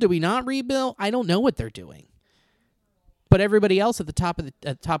rebuild? Do we not rebuild? I don't know what they're doing. But everybody else at the top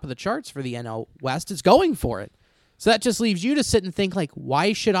of the charts for the NL West is going for it. So that just leaves you to sit and think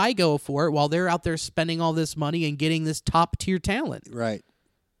why should I go for it while they're out there spending all this money and getting this top tier talent? Right.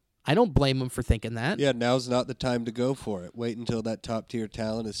 I don't blame them for thinking that. Yeah, now's not the time to go for it. Wait until that top tier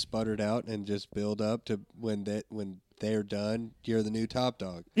talent is sputtered out and just build up to when they're done, you're the new top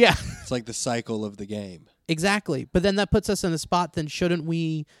dog. Yeah. It's like the cycle of the game. Exactly. But then that puts us in a spot, then shouldn't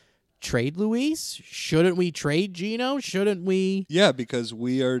we trade Luis? Shouldn't we trade Gino? Shouldn't we? Yeah, because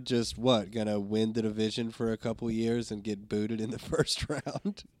we are just, going to win the division for a couple years and get booted in the first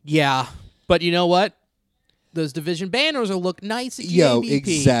round? Yeah. But you know what? Those division banners will look nice at Yo, GABP.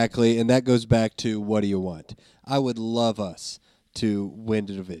 exactly. And that goes back to what do you want? I would love us to win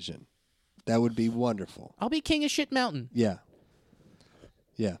the division. That would be wonderful. I'll be king of shit mountain. Yeah.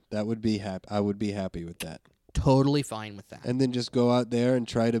 Yeah, that would be I would be happy with that. Totally fine with that. And then just go out there and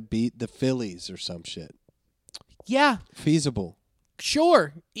try to beat the Phillies or some shit. Yeah. Feasible.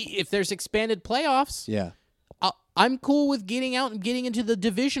 Sure. If there's expanded playoffs. Yeah. I'm cool with getting out and getting into the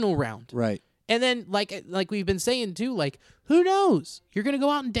divisional round. Right. And then, like we've been saying, too, who knows? You're going to go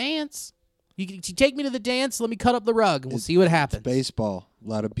out and dance. You take me to the dance, let me cut up the rug, and we'll see what happens. It's baseball. A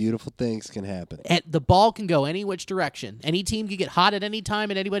lot of beautiful things can happen. And the ball can go any which direction. Any team can get hot at any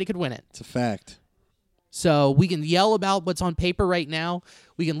time, and anybody could win it. It's a fact. So we can yell about what's on paper right now.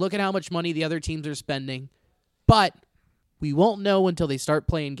 We can look at how much money the other teams are spending. But we won't know until they start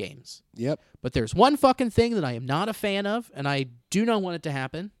playing games. Yep. But there's one fucking thing that I am not a fan of, and I do not want it to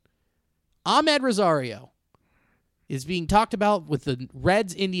happen. Ahmed Rosario is being talked about with the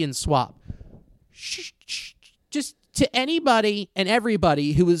Reds-Indians swap. Just to anybody and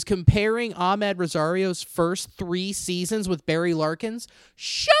everybody who is comparing Ahmed Rosario's first 3 seasons with Barry Larkins,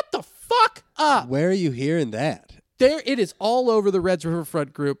 shut the fuck up. Where are you hearing that? It is all over the Reds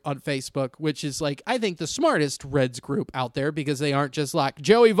Riverfront group on Facebook, which is I think the smartest Reds group out there because they aren't just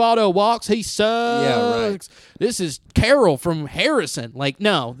Joey Votto walks, he sucks. Yeah, right. This is Carroll from Harrison.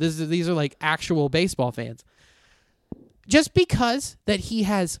 No, these are actual baseball fans. Just because that he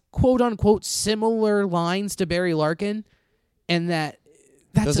has quote-unquote similar lines to Barry Larkin and that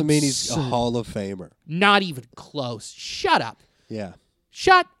doesn't mean he's a Hall of Famer. Not even close. Shut up. Yeah.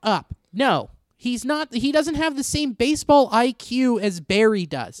 Shut up. No. He's not. He doesn't have the same baseball IQ as Barry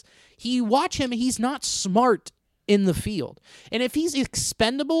does. You watch him, he's not smart in the field. And if he's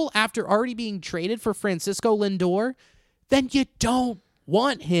expendable after already being traded for Francisco Lindor, then you don't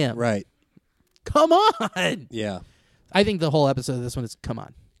want him. Right. Come on. Yeah. I think the whole episode of this one is come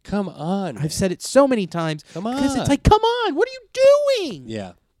on. Come on. I've said it so many times. Come on. Because it's come on. What are you doing?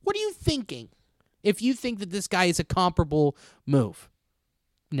 Yeah. What are you thinking? If you think that this guy is a comparable move.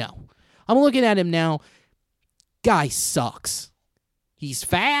 No. I'm looking at him now. Guy sucks. He's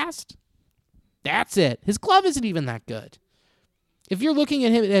fast. That's it. His glove isn't even that good. If you're looking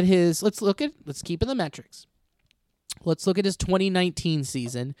at him at his, let's keep in the metrics. Let's look at his 2019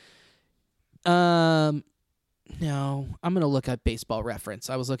 season. No, I'm going to look at Baseball Reference.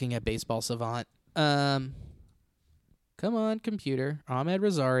 I was looking at Baseball Savant. Come on, computer. Ahmed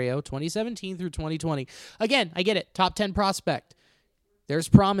Rosario, 2017 through 2020. Again, I get it. Top 10 prospect. There's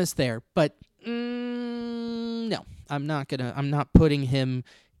promise there, but no, I'm not putting him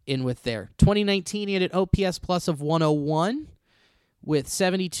in with there. 2019, he had an OPS plus of 101 with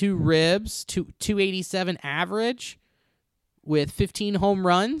 72 ribs, 287 average with 15 home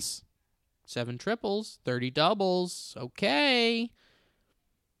runs. 7 triples, 30 doubles, okay.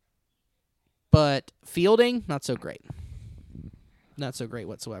 But fielding, not so great. Not so great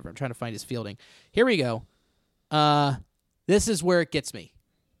whatsoever. I'm trying to find his fielding. Here we go. This is where it gets me.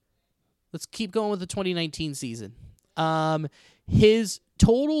 Let's keep going with the 2019 season. His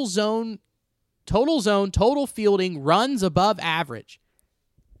total fielding runs above average.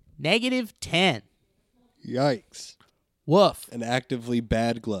 -10. Yikes. Woof. An actively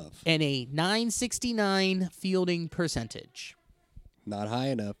bad glove. And a 969 fielding percentage. Not high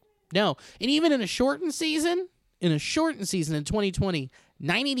enough. No. And even in a shortened season in 2020,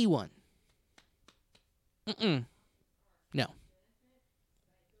 981. No.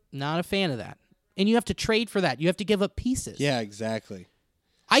 Not a fan of that. and you have to trade for that. You have to give up pieces. Yeah, exactly.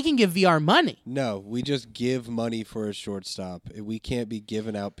 I can give VR money. No, we just give money for a shortstop. We can't be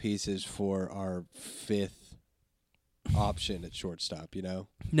giving out pieces for our 5th option at shortstop, you know?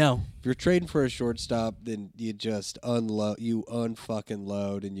 No. If you're trading for a shortstop, then you just unfucking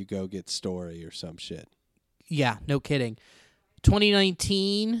load and you go get Story or some shit. Yeah, no kidding.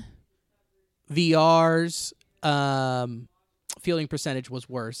 2019 VR's fielding percentage was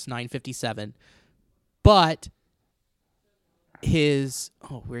worse, 957. But his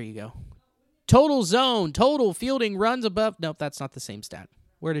where you go? Total zone, total fielding runs above. Nope, that's not the same stat.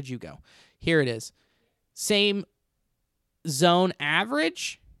 Where did you go? Here it is. Same zone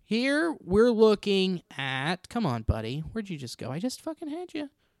average. Here we're looking at. Come on, buddy. Where'd you just go? I just fucking had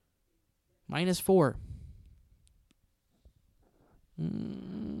you. -4.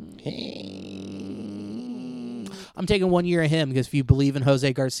 I'm taking 1 year of him because if you believe in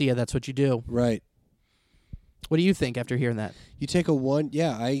Jose Garcia, that's what you do. Right. What do you think after hearing that? You take a one.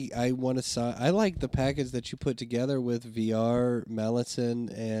 Yeah, I want to sign. I like the package that you put together with VR, Mellison,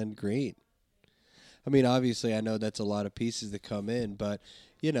 and Green. I mean, obviously, I know that's a lot of pieces that come in, but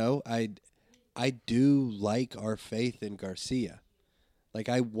you know, I do like our faith in Garcia. Like,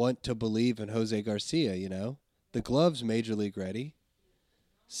 I want to believe in Jose Garcia. You know, the glove's major league ready.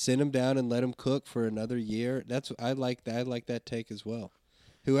 Send him down and let him cook for another year. I like that. I like that take as well.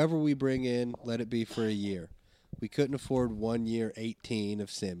 Whoever we bring in, let it be for a year. We couldn't afford 1 year, 18 of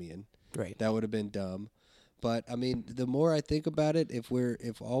Simeon. Right. That would have been dumb. But I mean, the more I think about it, if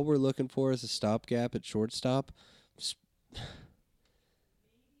all we're looking for is a stopgap at shortstop,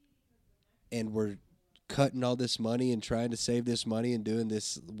 and we're cutting all this money and trying to save this money and doing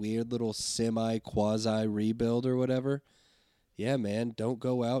this weird little quasi rebuild or whatever, yeah, man, don't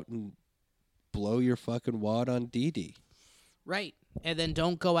go out and blow your fucking wad on Didi. Right. And then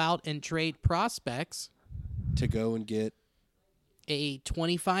don't go out and trade prospects to go and get a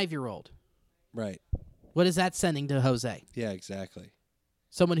 25-year-old. Right. What is that sending to Jose? Yeah, exactly.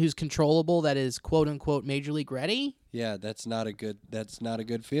 Someone who's controllable, that is quote unquote major league ready? Yeah, that's not a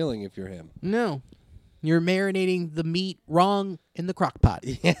good feeling if you're him. No. You're marinating the meat wrong in the crock pot.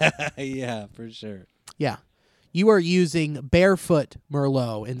 Yeah, for sure. Yeah. You are using barefoot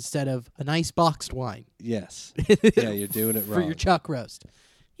Merlot instead of a nice boxed wine. Yes. Yeah, you're doing it wrong. For your chuck roast.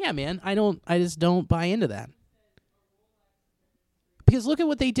 Yeah, man. I just don't buy into that. Because look at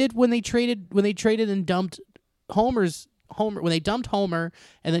what they did when they traded and dumped Homer when they dumped Homer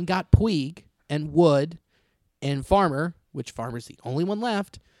and then got Puig and Wood and Farmer, which Farmer's the only one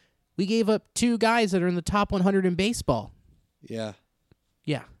left. We gave up 2 guys that are in the top 100 in baseball. Yeah.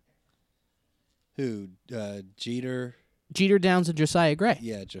 Yeah. Who? Jeter? Jeter, Downs, and Josiah Gray.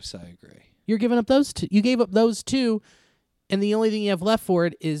 Yeah, Josiah Gray. You're giving up those 2. You gave up those 2, and the only thing you have left for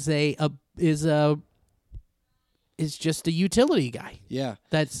it is just a utility guy. Yeah.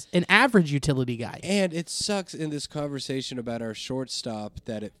 That's an average utility guy. And it sucks in this conversation about our shortstop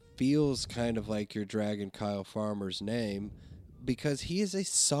that it feels kind of like you're dragging Kyle Farmer's name because he is a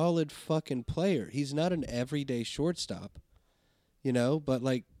solid fucking player. He's not an everyday shortstop, you know, but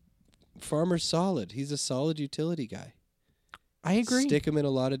like Farmer's solid. He's a solid utility guy. I agree. Stick him in a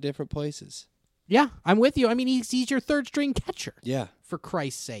lot of different places. Yeah, I'm with you. I mean, he's your third string catcher. Yeah. For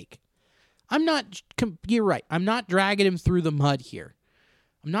Christ's sake. You're right. I'm not dragging him through the mud here.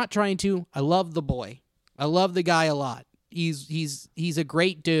 I'm not trying to. I love the boy. I love the guy a lot. He's a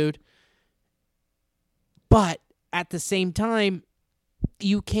great dude. But at the same time,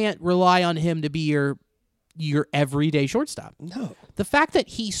 you can't rely on him to be your everyday shortstop. No. The fact that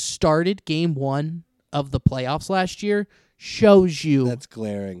he started game 1 of the playoffs last year shows you that's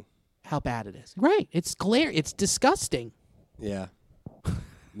glaring how bad it is. Right. It's it's disgusting. Yeah.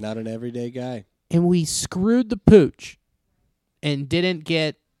 Not an everyday guy. And we screwed the pooch and didn't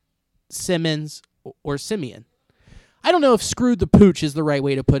get Simmons or Simeon. I don't know if screwed the pooch is the right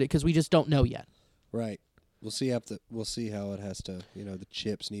way to put it because we just don't know yet. Right. We'll see how it has to, the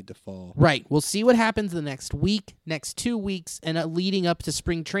chips need to fall. Right. We'll see what happens the next week, next 2 weeks, and leading up to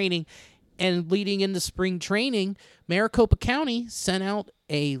spring training. And leading into spring training, Maricopa County sent out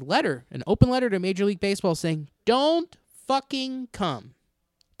an open letter to Major League Baseball saying, don't fucking come.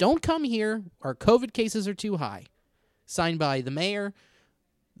 Don't come here. Our COVID cases are too high. Signed by the mayor,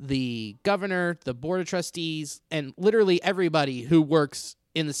 the governor, the board of trustees, and literally everybody who works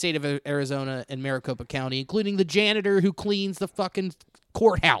in the state of Arizona and Maricopa County, including the janitor who cleans the fucking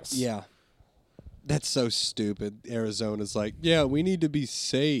courthouse. Yeah. That's so stupid. Arizona's like, yeah, we need to be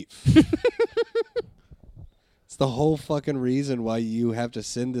safe. It's the whole fucking reason why you have to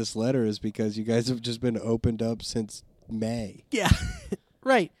send this letter is because you guys have just been opened up since May. Yeah.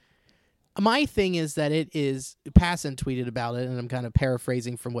 Right. My thing is that it is, Passan tweeted about it, and I'm kind of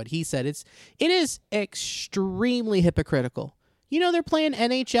paraphrasing from what he said. It is extremely hypocritical. You know they're playing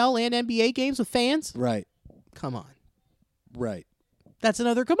NHL and NBA games with fans? Right. Come on. Right. That's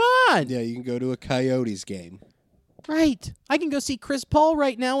another come on. Yeah, you can go to a Coyotes game. Right. I can go see Chris Paul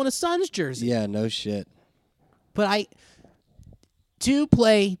right now in a Suns jersey. Yeah, no shit. But to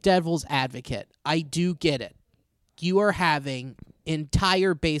play devil's advocate, I do get it. You are having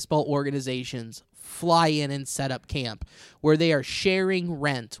entire baseball organizations fly in and set up camp where they are sharing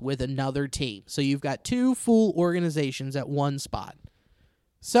rent with another team. So you've got two full organizations at one spot.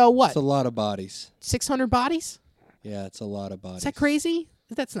 So what? It's a lot of bodies. 600 bodies? Yeah, it's a lot of bodies. Is that crazy?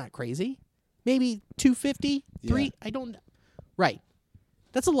 That's not crazy. Maybe 250, 3, Yeah. I don't know. Right.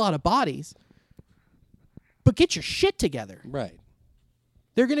 That's a lot of bodies. But get your shit together. Right.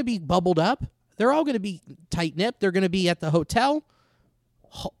 They're going to be bubbled up. They're all going to be tight-nipped. They're going to be at the hotel.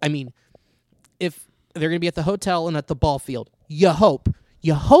 I mean, if they're going to be at the hotel and at the ball field, you hope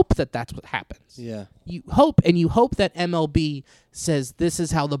that that's what happens. Yeah. You hope that MLB says this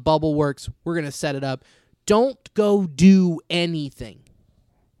is how the bubble works. We're going to set it up. Don't go do anything.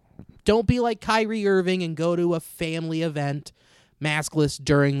 Don't be like Kyrie Irving and go to a family event maskless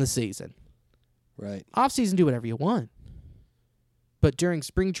during the season. Right. Off-season, do whatever you want. But during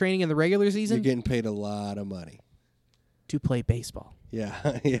spring training and the regular season, You're getting paid a lot of money to play baseball.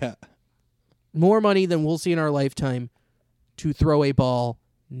 Yeah, yeah. More money than we'll see in our lifetime to throw a ball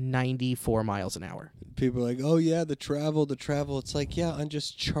 94 miles an hour. People are like, oh, yeah, the travel. It's like, yeah, on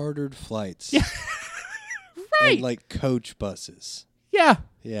just chartered flights. Yeah. Right. And like coach buses. Yeah.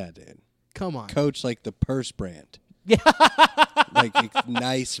 Yeah, dude. Come on. Coach like the purse brand. Yeah. Like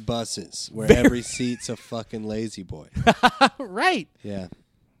nice buses where every seat's a fucking lazy boy. Right. Yeah.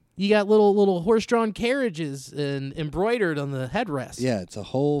 You got little horse-drawn carriages and embroidered on the headrest. Yeah, it's a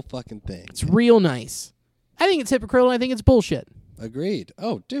whole fucking thing. It's real nice. I think it's hypocritical. I think it's bullshit. Agreed.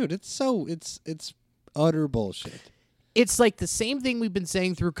 Oh, dude, it's utter bullshit. It's like the same thing we've been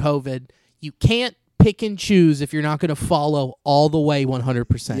saying through COVID. You can't pick and choose if you're not going to follow all the way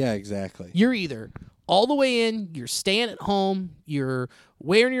 100%. Yeah, exactly. You're either all the way in, you're staying at home, you're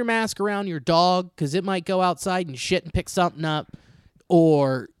wearing your mask around your dog because it might go outside and shit and pick something up,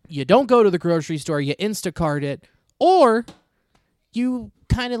 or you don't go to the grocery store, you Instacart it, or you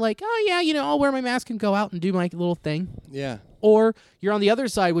kind of like, oh, yeah, I'll wear my mask and go out and do my little thing. Yeah. Or you're on the other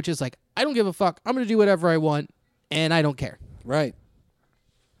side, which is like, I don't give a fuck. I'm going to do whatever I want, and I don't care. Right.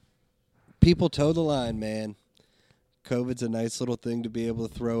 People toe the line, man. COVID's a nice little thing to be able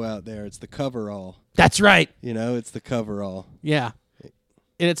to throw out there. It's the coverall. That's right. It's the coverall. Yeah.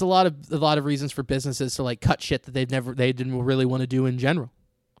 And it's a lot of reasons for businesses to like cut shit that they didn't really want to do in general.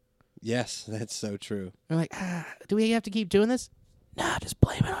 Yes, that's so true. They're like, do we have to keep doing this? Nah, just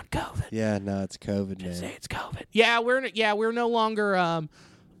blame it on COVID. Yeah, no, it's COVID, man. Just say it's COVID. Yeah, we're no longer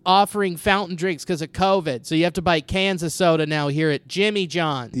offering fountain drinks because of COVID. So you have to buy cans of soda now here at Jimmy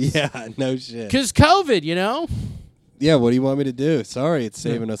John's. Yeah, no shit. Because COVID, Yeah, what do you want me to do? Sorry, it's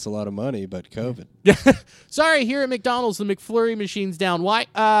saving us a lot of money, but COVID. Sorry, here at McDonald's, the McFlurry machine's down. Why?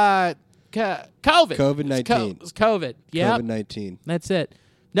 COVID. COVID-19. It's COVID. Yeah. COVID-19. That's it.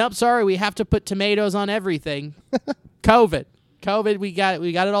 Nope, sorry, we have to put tomatoes on everything. COVID, we got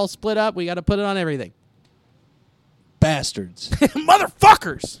it all split up. We got to put it on everything. Bastards.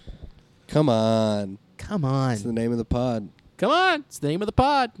 Motherfuckers. Come on. It's the name of the pod. Come on. It's the name of the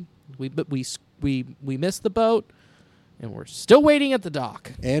pod. We missed the boat, and we're still waiting at the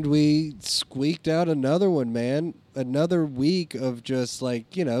dock. And we squeaked out another one, man. Another week of just like,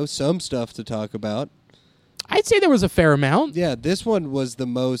 some stuff to talk about. I'd say there was a fair amount. Yeah, this was the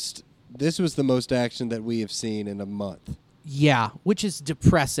most action that we have seen in a month. Yeah, which is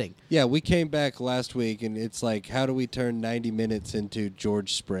depressing. Yeah, we came back last week, and it's like, how do we turn 90 minutes into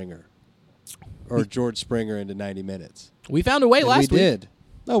George Springer? Or George Springer into 90 minutes? We found a way last week. We did.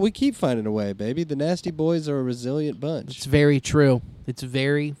 No, we keep finding a way, baby. The Nasty Boys are a resilient bunch. It's very true. It's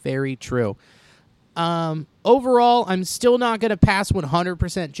very, very true. Overall, I'm still not going to pass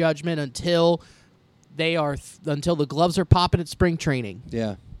 100% judgment until until the gloves are popping at spring training.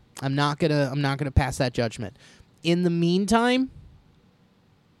 Yeah. I'm not gonna pass that judgment. In the meantime,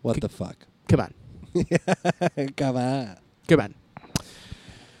 what the fuck? Come on. Come on.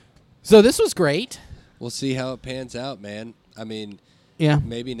 So this was great. We'll see how it pans out, man. I mean, yeah.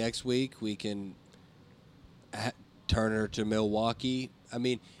 Maybe next week we can Turner to Milwaukee. I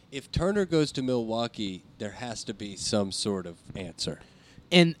mean, if Turner goes to Milwaukee, there has to be some sort of answer.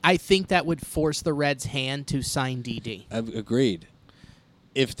 And I think that would force the Reds' hand to sign DD. Agreed.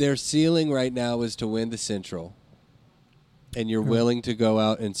 If their ceiling right now is to win the Central, and you're willing to go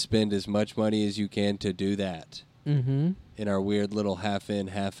out and spend as much money as you can to do that Mm-hmm. in our weird little half-in,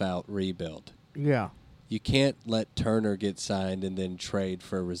 half-out rebuild. Yeah. You can't let Turner get signed and then trade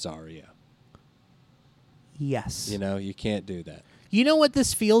for Rosario. Yes. You know, you can't do that. You know what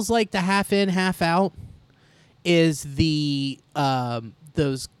this feels like, the half in, half out? Is the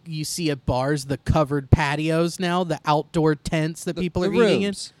those you see at bars, the covered patios now, the outdoor tents that people are eating in.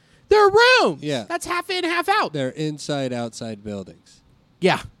 rooms. They're rooms. Yeah. That's half in, half out. They're inside, outside buildings.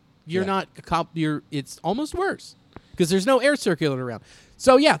 Yeah. You're not it's almost worse because there's no air circulating around.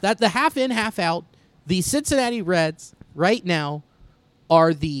 So yeah, that the half in, half out. The Cincinnati Reds right now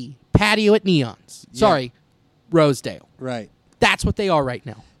are the patio at Neons. Sorry, Rosedale. Right. That's what they are right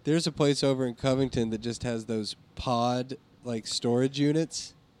now. There's a place over in Covington that just has those pod storage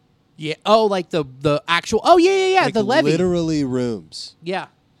units. Yeah. Oh, like the actual. Oh yeah. Like the levee. literally rooms. Yeah.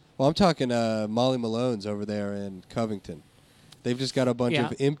 Well, I'm talking Molly Malone's over there in Covington. They've just got a bunch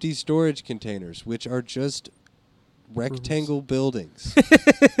of empty storage containers, which are just rectangle buildings.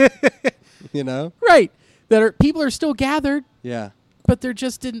 You know? Right. People are still gathered. Yeah. But they're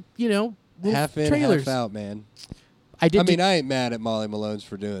just in, half in, trailers. half out, man. I ain't mad at Molly Malone's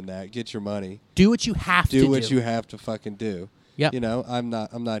for doing that. Get your money. Do what you have to do. Do what you have to fucking do. Yep. You know, I'm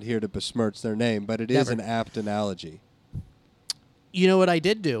not here to besmirch their name, but it is Never. an apt analogy. You know what I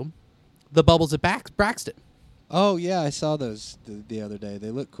did do? The bubbles at Braxton. Oh, yeah, I saw those the other day.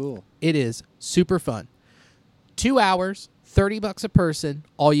 They look cool. It is super fun. 2 hours, $30 a person,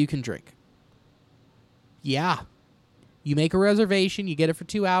 all you can drink. Yeah. You make a reservation, you get it for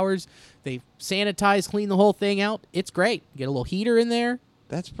 2 hours. They sanitize, clean the whole thing out. It's great. You get a little heater in there.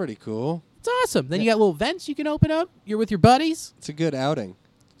 That's pretty cool. It's awesome. Then you got little vents you can open up. You're with your buddies. It's a good outing.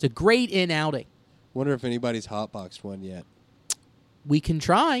 It's a great outing. Wonder if anybody's hotboxed one yet. We can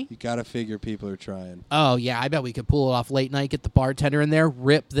try. You got to figure people are trying. Oh, yeah. I bet we could pull it off late night, get the bartender in there,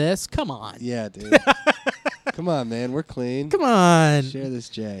 rip this. Come on. Yeah, dude. Come on, man. We're clean. Come on. Share this,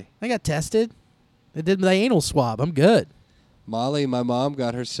 Jay. I got tested. I did my anal swab. I'm good. Molly, my mom,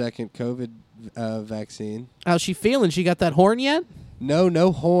 got her second COVID vaccine. How's she feeling? She got that horn yet?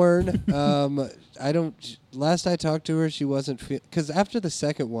 No horn. Last I talked to her, she wasn't because after the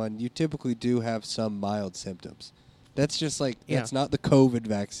second one, you typically do have some mild symptoms. That's just that's not the COVID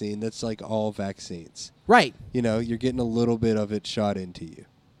vaccine. That's like all vaccines. Right. You know, you're getting a little bit of it shot into you.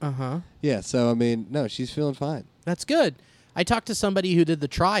 Uh-huh. Yeah, so, no, she's feeling fine. That's good. I talked to somebody who did the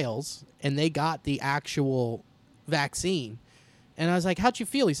trials, and they got the actual vaccine. And I was like, how'd you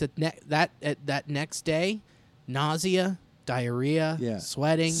feel? He said, that next day, nausea, diarrhea,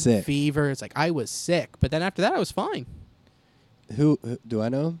 sweating, sick. fever. It's like, I was sick. But then after that, I was fine. Who do I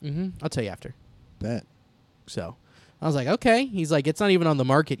know him? Mm-hmm. I'll tell you after. Bet. So I was like, okay. He's like, it's not even on the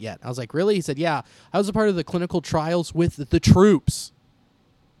market yet. I was like, really? He said, yeah. I was a part of the clinical trials with the troops.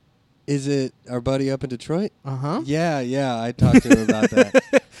 Is it our buddy up in Detroit? Uh-huh. Yeah. I talked to him about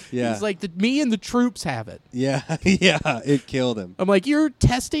that. Yeah. He's like, me and the troops have it. Yeah, it killed him. I'm like, you're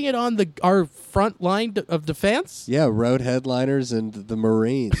testing it on our front line of defense? Yeah, road headliners and the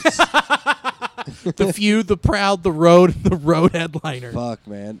Marines. The few, the proud, the road headliner. Fuck,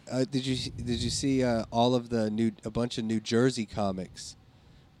 man. Did you see all of a bunch of New Jersey comics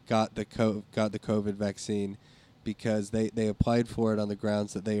got the COVID vaccine because they applied for it on the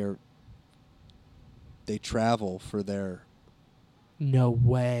grounds that they travel for their. No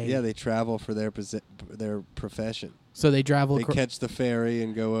way. Yeah, they travel for their profession. So they travel. They catch the ferry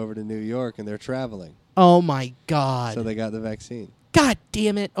and go over to New York, and they're traveling. Oh my God! So they got the vaccine. God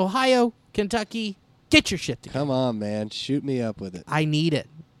damn it, Ohio, Kentucky, get your shit together. Come on, man, shoot me up with it. I need it.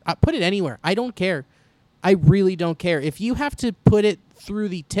 Put it anywhere. I don't care. I really don't care. If you have to put it through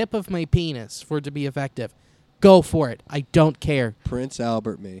the tip of my penis for it to be effective, go for it. I don't care. Prince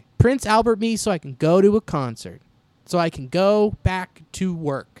Albert me, so I can go to a concert. So I can go back to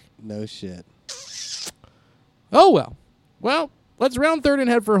work. No shit. Oh, well. Well, let's round third and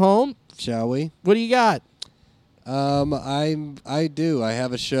head for home. Shall we? What do you got? I do. I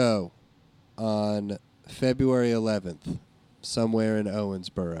have a show on February 11th somewhere in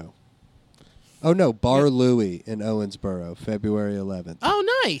Owensboro. Oh, no, Bar Louie in Owensboro, February 11th.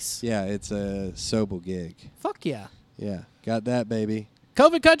 Oh, nice. Yeah, it's a Sobel gig. Fuck yeah. Yeah, got that, baby.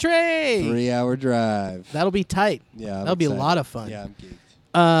 COVID country! 3-hour drive. That'll be tight. Yeah, that'll be a lot of fun. Yeah, I'm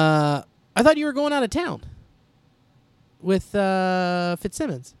geeked. I thought you were going out of town with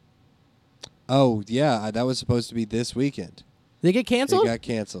Fitzsimmons. Oh, yeah, that was supposed to be this weekend. They get canceled? They got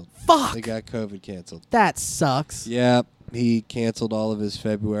canceled. Fuck! They got COVID canceled. That sucks. Yeah, he canceled all of his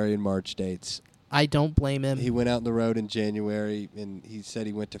February and March dates. I don't blame him. He went out on the road in January, and he said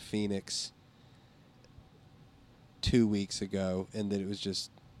he went to Phoenix. 2 weeks ago, and that it was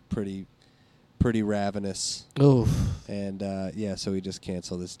just pretty ravenous. Oof. And so we just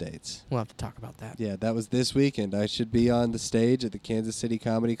canceled his dates. We'll have to talk about that. Yeah, that was this weekend. I should be on the stage at the Kansas City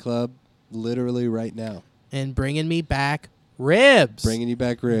Comedy Club literally right now. And bringing me back ribs. Bringing you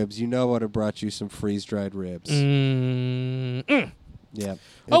back ribs. You know I would have brought you some freeze-dried ribs. Yeah.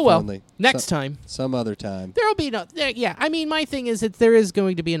 Oh, well. Only. Next time. Some other time. There'll be I mean, my thing is that there is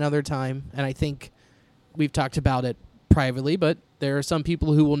going to be another time, and I think we've talked about it privately, but there are some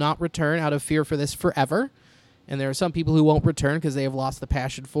people who will not return out of fear for this forever, and there are some people who won't return because they have lost the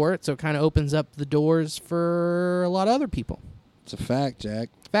passion for it, so it kind of opens up the doors for a lot of other people. It's a fact, Jack.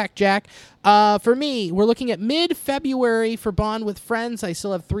 Fact, Jack. For me, we're looking at mid-February for Bond with Friends. I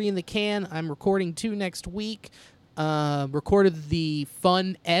still have 3 in the can. I'm recording 2 next week. Recorded the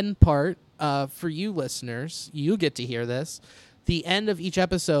fun end part for you listeners. You get to hear this. The end of each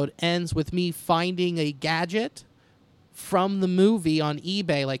episode ends with me finding a gadget from the movie on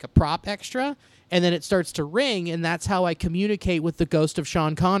eBay, like a prop extra, and then it starts to ring, and that's how I communicate with the ghost of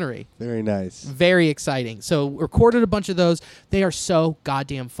Sean Connery. Very nice. Very exciting. So recorded a bunch of those. They are so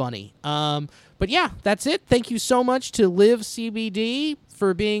goddamn funny. But yeah, that's it. Thank you so much to Live CBD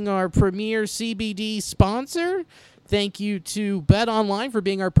for being our premier CBD sponsor. Thank you to Bet Online for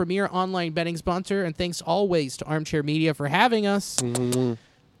being our premier online betting sponsor. And thanks always to Armchair Media for having us. Mm-hmm.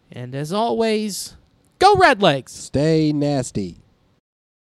 And as always, go Redlegs. Stay nasty.